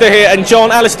got Alistair here and John.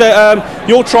 Alistair,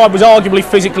 your tribe was arguably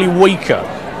physically weaker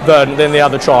than the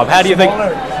other tribe. How do you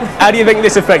think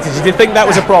this affected you? Do you think that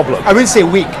was a problem? I wouldn't say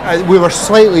weak. We were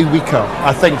slightly weaker,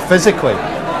 I think, physically.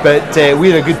 But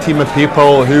we had a good team of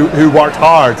people who worked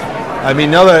hard. I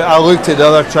mean, I looked at the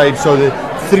other tribes, so the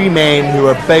 3 men who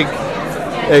were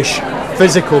big-ish,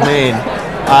 physical men,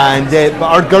 and but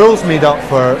our girls made up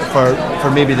for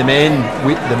maybe the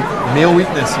male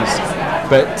weaknesses.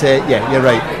 But yeah, you're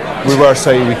right. We were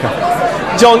slightly weaker.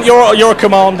 John, you're a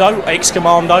commando,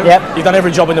 ex-commando. Yep. You've done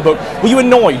every job in the book. Were you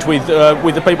annoyed with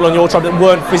the people on your tribe that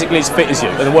weren't physically as fit as you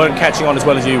and weren't catching on as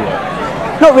well as you were?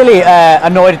 Not really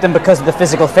annoyed at them because of the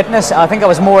physical fitness. I think I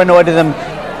was more annoyed at them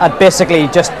at basically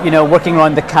just working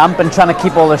around the camp and trying to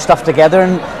keep all their stuff together.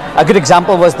 And a good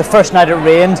example was the first night it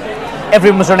rained.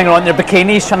 Everyone was running around in their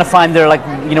bikinis trying to find their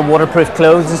waterproof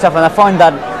clothes and stuff, and I found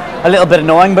that a little bit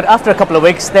annoying. But after a couple of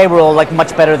weeks, they were all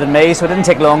much better than me, so it didn't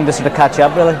take long to sort of catch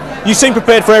up. Really. You seem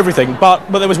prepared for everything, but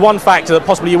there was one factor that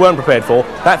possibly you weren't prepared for.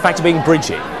 That factor being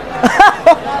Bridget.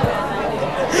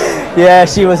 Yeah,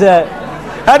 she was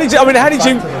How did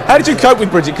you cope with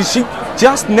Bridget? Because she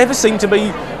just never seemed to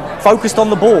be focused on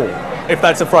the ball, if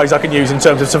that's a phrase I can use in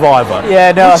terms of Survivor.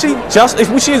 Yeah, no. Was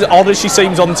she as odd as she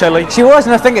seems on telly? She was,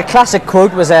 and I think a classic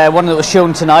quote was one that was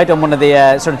shown tonight on one of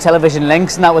the sort of television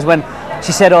links, and that was when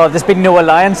she said, "Oh, there's been no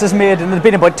alliances made," and there's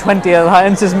been about 20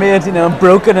 alliances made,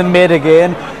 broken and made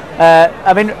again.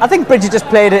 I think Bridget just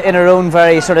played it in her own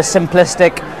very sort of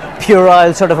simplistic,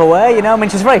 puerile sort of a way, she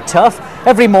was very tough.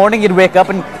 Every morning you'd wake up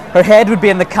and her head would be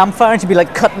in the campfire and she'd be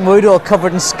cutting wood all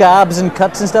covered in scabs and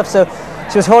cuts and stuff, so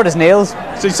she was hard as nails.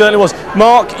 She certainly was.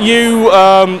 Mark, you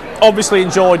obviously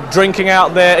enjoyed drinking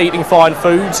out there, eating fine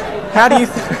foods. How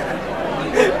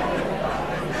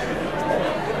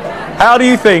do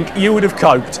you think you would have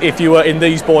coped if you were in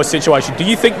these boys' situation? Do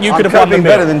you think you could have won the meal?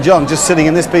 better than John just sitting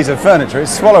in this piece of furniture.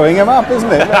 It's swallowing him up,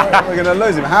 isn't it? We're going to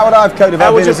lose him. How would I have coped if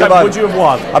I'd been a survivor? Would you have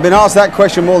won? I've been asked that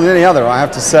question more than any other, I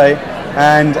have to say,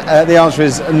 and the answer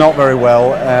is not very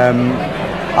well.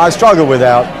 I struggle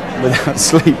without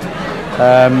sleep,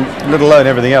 let alone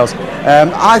everything else.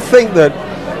 I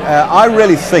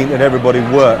really think that everybody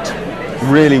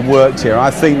really worked here.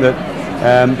 I think that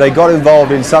they got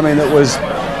involved in something that was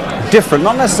different,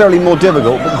 not necessarily more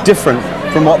difficult, but different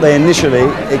from what they initially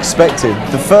expected.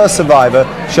 The first survivor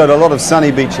showed a lot of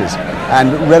sunny beaches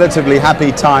and relatively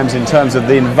happy times in terms of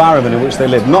the environment in which they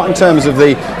lived, not in terms of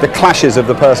the clashes of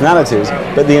the personalities,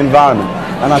 but the environment.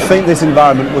 And I think this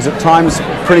environment was at times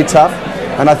pretty tough,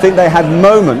 and I think they had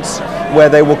moments where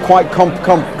they were quite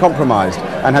compromised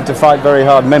and had to fight very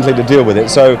hard mentally to deal with it.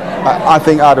 So I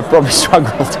think I'd have probably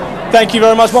struggled. Thank you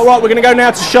very much, Mark. Right, we're going to go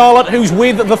now to Charlotte, who's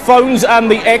with the phones and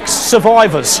the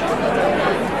ex-survivors.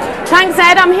 Thanks,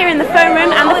 Ed. I'm here in the phone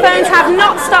room, and the phones have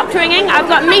not stopped ringing. I've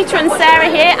got Mita and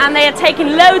Sarah here, and they are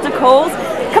taking loads of calls.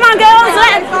 Come on, girls,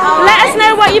 let us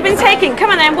know what you've been taking. Come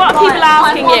on then, what are people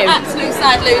asking you? I'm one absolute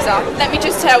sad loser. Let me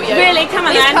just tell you. Really? Come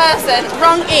on then.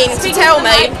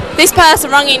 This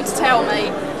person rung in to tell me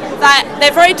that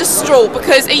they're very distraught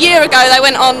because a year ago they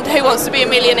went on Who Wants to Be a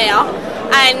Millionaire,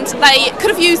 and they could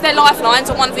have used their lifelines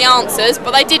on one of the answers,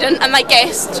 but they didn't, and they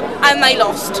guessed, and they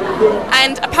lost.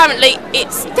 And apparently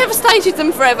it's devastated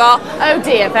them forever. Oh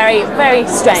dear, very, very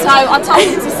strange. So I told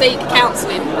them to seek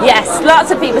counselling. Yes,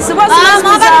 lots of people. So what's the most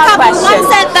I've had a bizarre couple. question?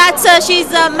 One said that she's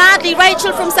madly,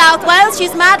 Rachel from South Wales,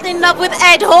 she's madly in love with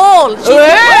Ed Hall.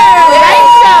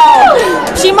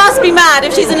 She must be mad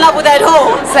if she's in love with Ed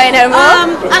Hall. Say no more.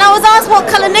 And I was asked what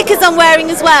colour knickers I'm wearing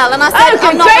as well, and I said Oh,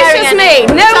 I'm not wearing gracious any.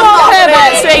 me! No more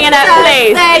Herberts ringing up, So,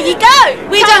 please. There you go.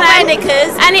 We don't wear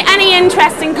knickers. Any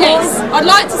interesting calls? Yes, I'd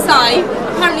like to say,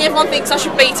 apparently everyone thinks I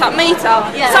should beat up Meeta.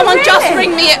 Yeah. Someone Oh, just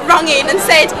really? rung in and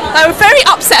said they were very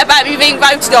upset about me being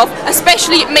voted off,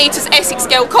 especially Meeta's Essex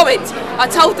girl comment. I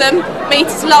told them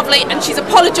Meeta's lovely and she's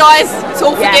apologised, it's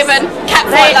all Yes. forgiven,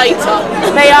 catfight later.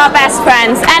 They are best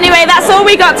friends. Anyway, that's all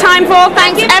we got time for.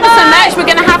 Thanks ever so much. We're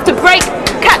going to have to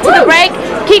cut to the break.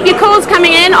 Keep your calls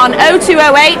coming in on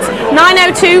 0208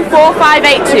 902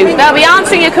 4582. They'll be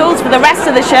answering your calls for the rest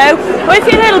of the show. Or if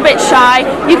you're a little bit shy,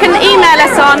 you can email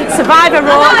us on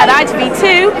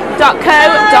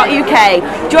survivorraw@itv2.co.uk.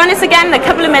 Join us again in a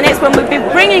couple of minutes when we'll be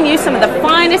bringing you some of the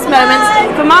finest moments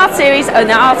from our series on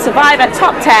our Survivor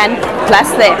Top 10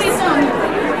 plus this.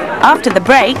 After the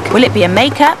break, will it be a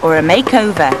maker or a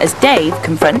makeover as Dave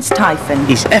confronts Typhon?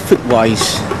 His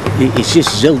effort-wise, it's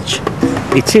just zilch.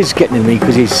 It is getting to me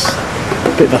because he's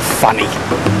a bit of a funny.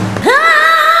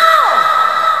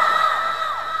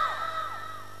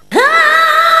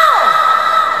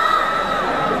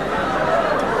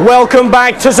 Welcome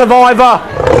back to Survivor,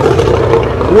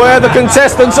 where the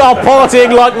contestants are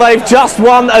partying like they've just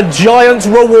won a giant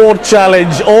reward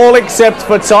challenge, all except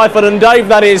for Typhon and Dave,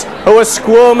 that is, who are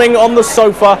squirming on the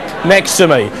sofa next to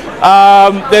me.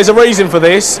 There's a reason for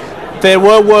this. There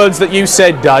were words that you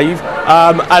said, Dave,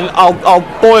 and I'll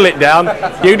boil it down.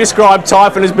 You described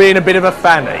Typhon as being a bit of a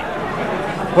fanny.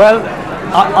 Well,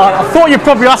 I thought you'd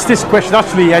probably ask this question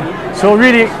actually, Ed. So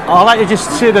really, I'd like to just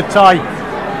say that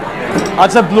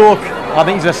as a bloke, I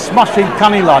think he's a smashing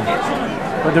canny lad.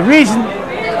 But the reason,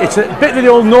 it's a bit of the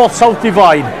old north-south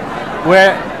divide,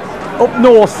 where up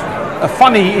north, a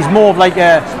fanny is more of like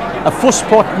a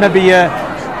fusspot, maybe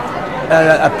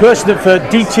a person for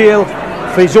detail,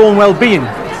 for his own well-being.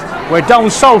 Where down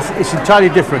south, it's entirely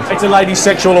different. It's a lady's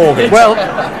sexual organ. Well,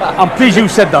 I'm pleased you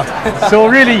said that. So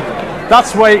really,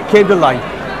 that's why it came to light.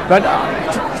 But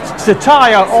to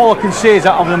Ty, all I can say is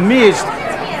that I'm amazed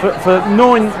for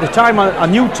knowing the time I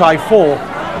knew Ty for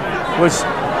was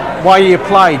why he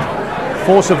applied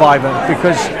for Survivor,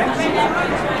 because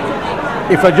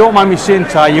if I don't mind me saying,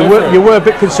 Ty, you were a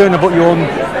bit concerned about your own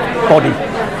body,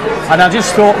 and I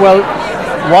just thought, well,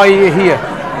 why are you here?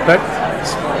 But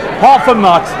apart from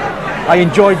that, I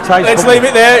enjoyed Ty's Let's company. leave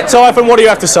it there. Typhon, what do you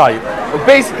have to say? Well,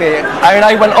 basically,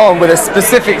 I went on with a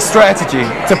specific strategy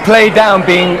to play down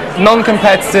being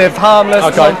non-competitive,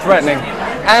 harmless, non-threatening.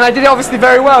 And I did it obviously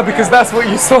very well because that's what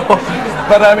you saw.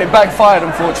 But it backfired,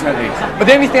 unfortunately. But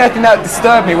the only thing I think that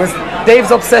disturbed me was Dave's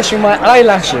obsession with my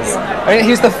eyelashes. I mean,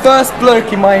 he's the first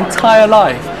bloke in my entire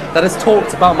life that has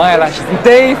talked about my eyelashes. And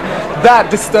Dave,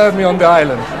 that disturbed me on the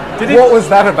island. What was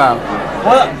that about?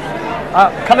 Well, I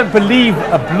cannot believe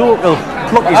a bloke will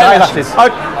pluck his eyelashes.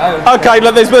 Okay,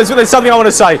 look, there's something I want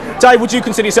to say. Dave, would you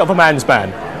consider yourself a man's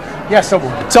man? Yes, I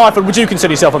would. Typhon, would you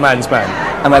consider yourself a man's man?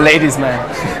 I'm a ladies' man.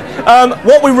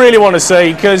 What we really want to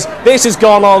see, because this has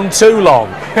gone on too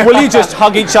long, will you just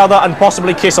hug each other and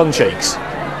possibly kiss on cheeks?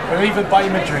 Or even buy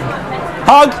him a drink.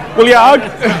 Hug? Will you hug?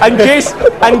 And kiss?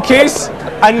 And kiss?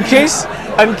 And kiss?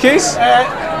 And kiss? No,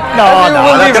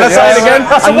 Can I say it again?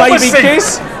 And maybe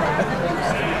kiss?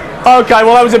 Okay,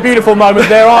 well that was a beautiful moment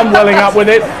there. I'm welling up with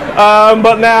it.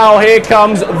 But now here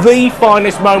comes the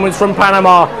finest moments from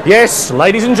Panama. Yes,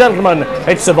 ladies and gentlemen,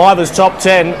 it's Survivor's Top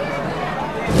 10.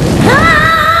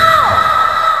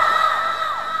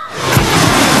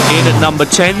 In at number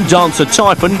 10, dancer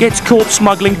Typhon gets caught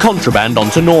smuggling contraband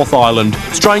onto North Island.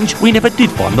 Strange, we never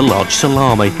did find the large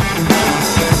salami.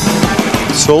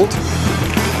 Salt.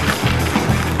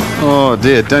 Oh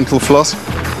dear, dental floss,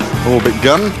 orbit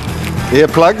gun,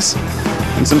 earplugs,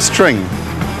 and some string.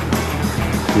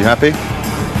 You happy?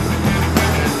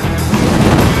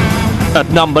 At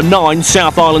number 9,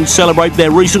 South Island celebrate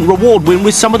their recent reward win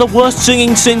with some of the worst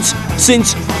singing since...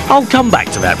 I'll come back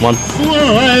to that one.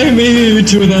 Fly me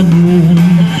to the moon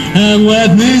and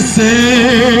let me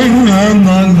sing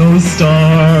among those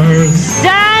stars.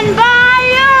 Stand by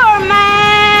your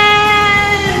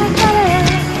man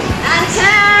and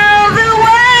tell the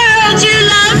world you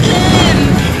love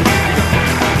him.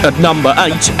 At number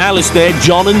 8, Alistair,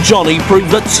 John and Johnny prove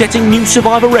that setting new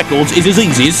Survivor records is as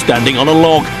easy as standing on a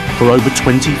log for over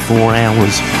 24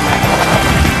 hours.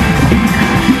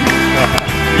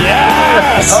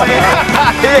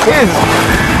 Nicholas.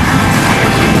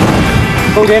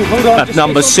 Hold on. At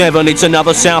number 7, it's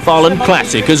another South Island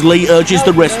classic as Lee urges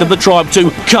the rest of the tribe to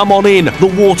come on in.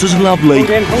 The water's lovely.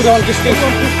 Hold on, just stay on.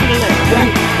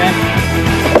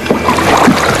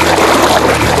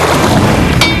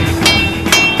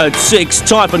 At 6,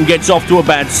 Typhon gets off to a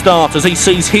bad start as he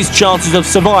sees his chances of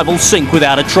survival sink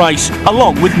without a trace,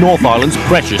 along with North Island's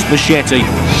precious Machete.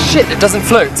 Shit, it doesn't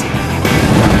float.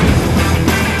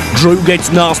 Drew gets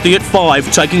nasty at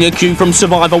 5, taking a cue from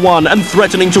Survivor 1 and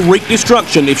threatening to wreak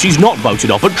destruction if she's not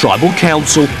voted off at Tribal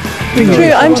Council.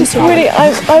 Drew, I'm just really,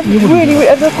 I've really,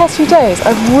 over the past few days,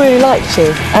 I've really liked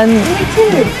you. And me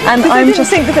too. And I am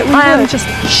just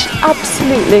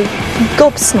absolutely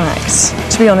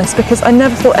gobsmacked, to be honest, because I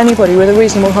never thought anybody with a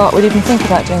reasonable heart would even think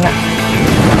about doing that.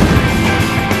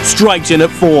 Straight in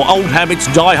at 4, old habits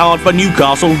die hard for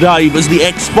Newcastle Dave as the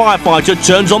ex-firefighter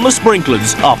turns on the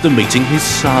sprinklers after meeting his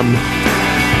son.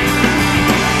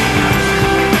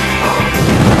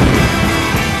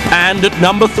 And at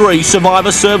number 3,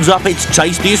 Survivor serves up its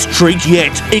tastiest treat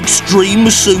yet, extreme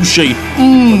sushi.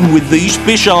 With these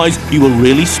fish eyes, you were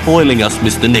really spoiling us,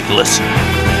 Mr. Nicholas.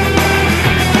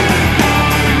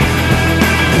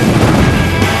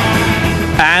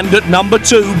 And at number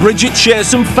 2, Bridget shares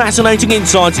some fascinating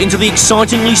insights into the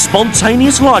excitingly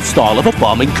spontaneous lifestyle of a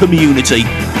farming community.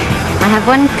 I have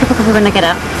one cup of coffee when I get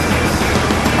up,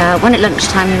 one at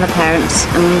lunchtime with my parents,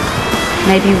 and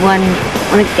maybe one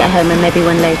when I get home and maybe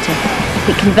one later.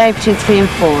 It can vary between 3 and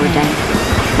 4 a day.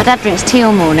 My dad drinks tea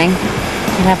all morning.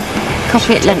 I have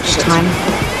coffee at lunchtime,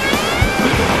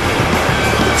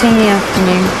 tea in the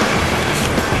afternoon,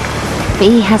 but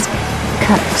he has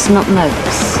cups, not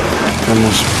mugs. The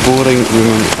most boring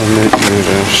woman in the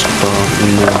universe,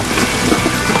 no.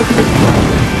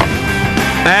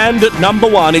 And at number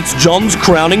 1, it's John's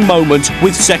crowning moment.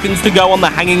 With seconds to go on the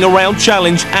hanging around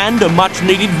challenge and a much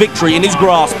needed victory in his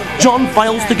grasp, John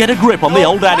fails to get a grip on the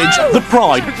old adage that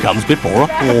pride comes before a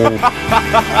fall.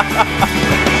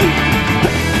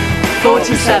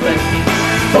 47,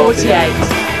 48,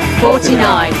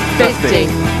 49, 50,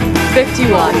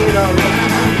 51,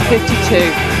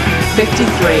 52, 53.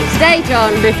 Stay,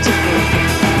 John. 54.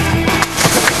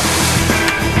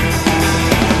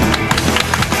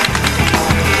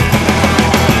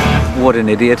 What an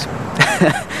idiot.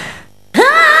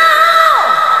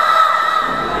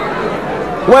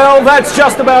 Well, that's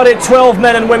just about it. 12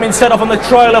 men and women set off on the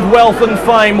trail of wealth and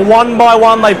fame. One by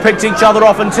one, they picked each other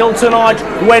off until tonight,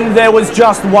 when there was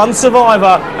just one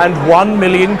survivor and £1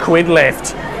 million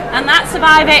left. And that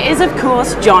survivor is, of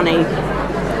course, Johnny.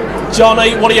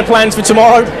 Johnny, what are your plans for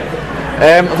tomorrow?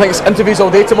 I think it's interviews all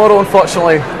day tomorrow,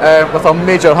 unfortunately, with a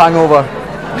major hangover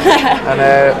and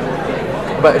a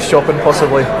bit of shopping,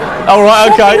 possibly. All right,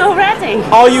 okay. Shopping already?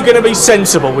 Are you going to be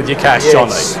sensible with your cash,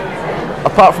 Yes. Johnny?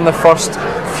 Apart from the first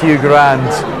few grand.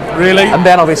 Really? And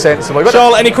then I'll be sensible.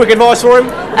 Charlotte, any quick advice for him?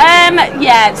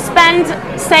 Yeah,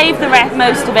 save the rest,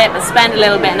 most of it, but spend a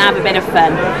little bit and have a bit of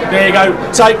fun. There you go,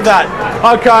 take that.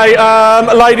 Okay,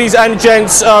 ladies and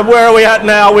gents, where are we at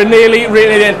now? We're nearly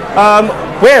in.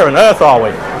 Where on earth are we?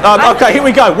 Okay, here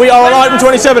we go. We are on item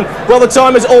 27. Well, the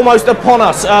time is almost upon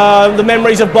us. The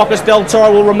memories of Bocas del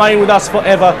Toro will remain with us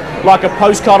forever, like a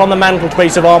postcard on the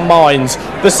mantelpiece of our minds.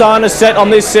 The sun has set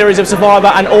on this series of Survivor,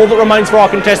 and all that remains for our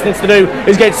contestants to do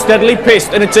is get steadily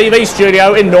pissed in a TV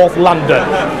studio in North London.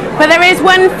 But there is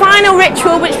one final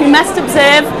ritual which we must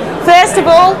observe. First of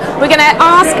all, we're going to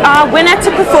ask our winner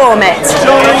to perform it.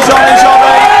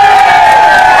 Johnny.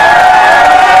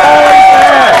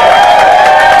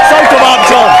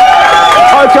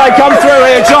 Okay, come through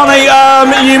here. Johnny,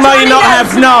 you may not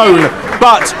have known,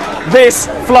 but this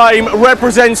flame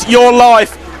represents your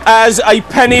life as a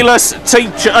penniless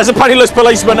teacher, as a penniless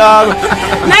policeman.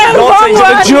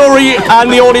 The jury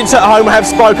and the audience at home have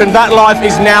spoken. That life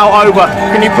is now over.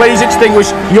 Can you please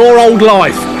extinguish your old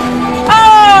life?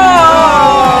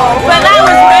 Oh! Well, that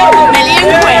was worth £1 million.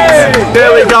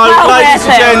 There we go, ladies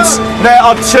and gents. There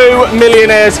are 2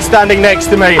 millionaires standing next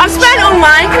to me. I've spent all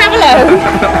mine. Can I have a load?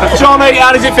 Johnny,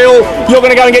 how does it feel? You're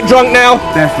going to go and get drunk now?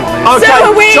 Definitely. Okay, So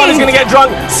are we. Johnny's going to get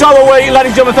drunk. So are we.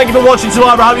 Ladies and gentlemen, thank you for watching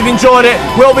Survivor. I hope you've enjoyed it.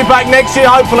 We'll be back next year,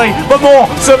 hopefully, for more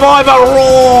Survivor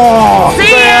Raw.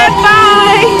 See ya. Bye.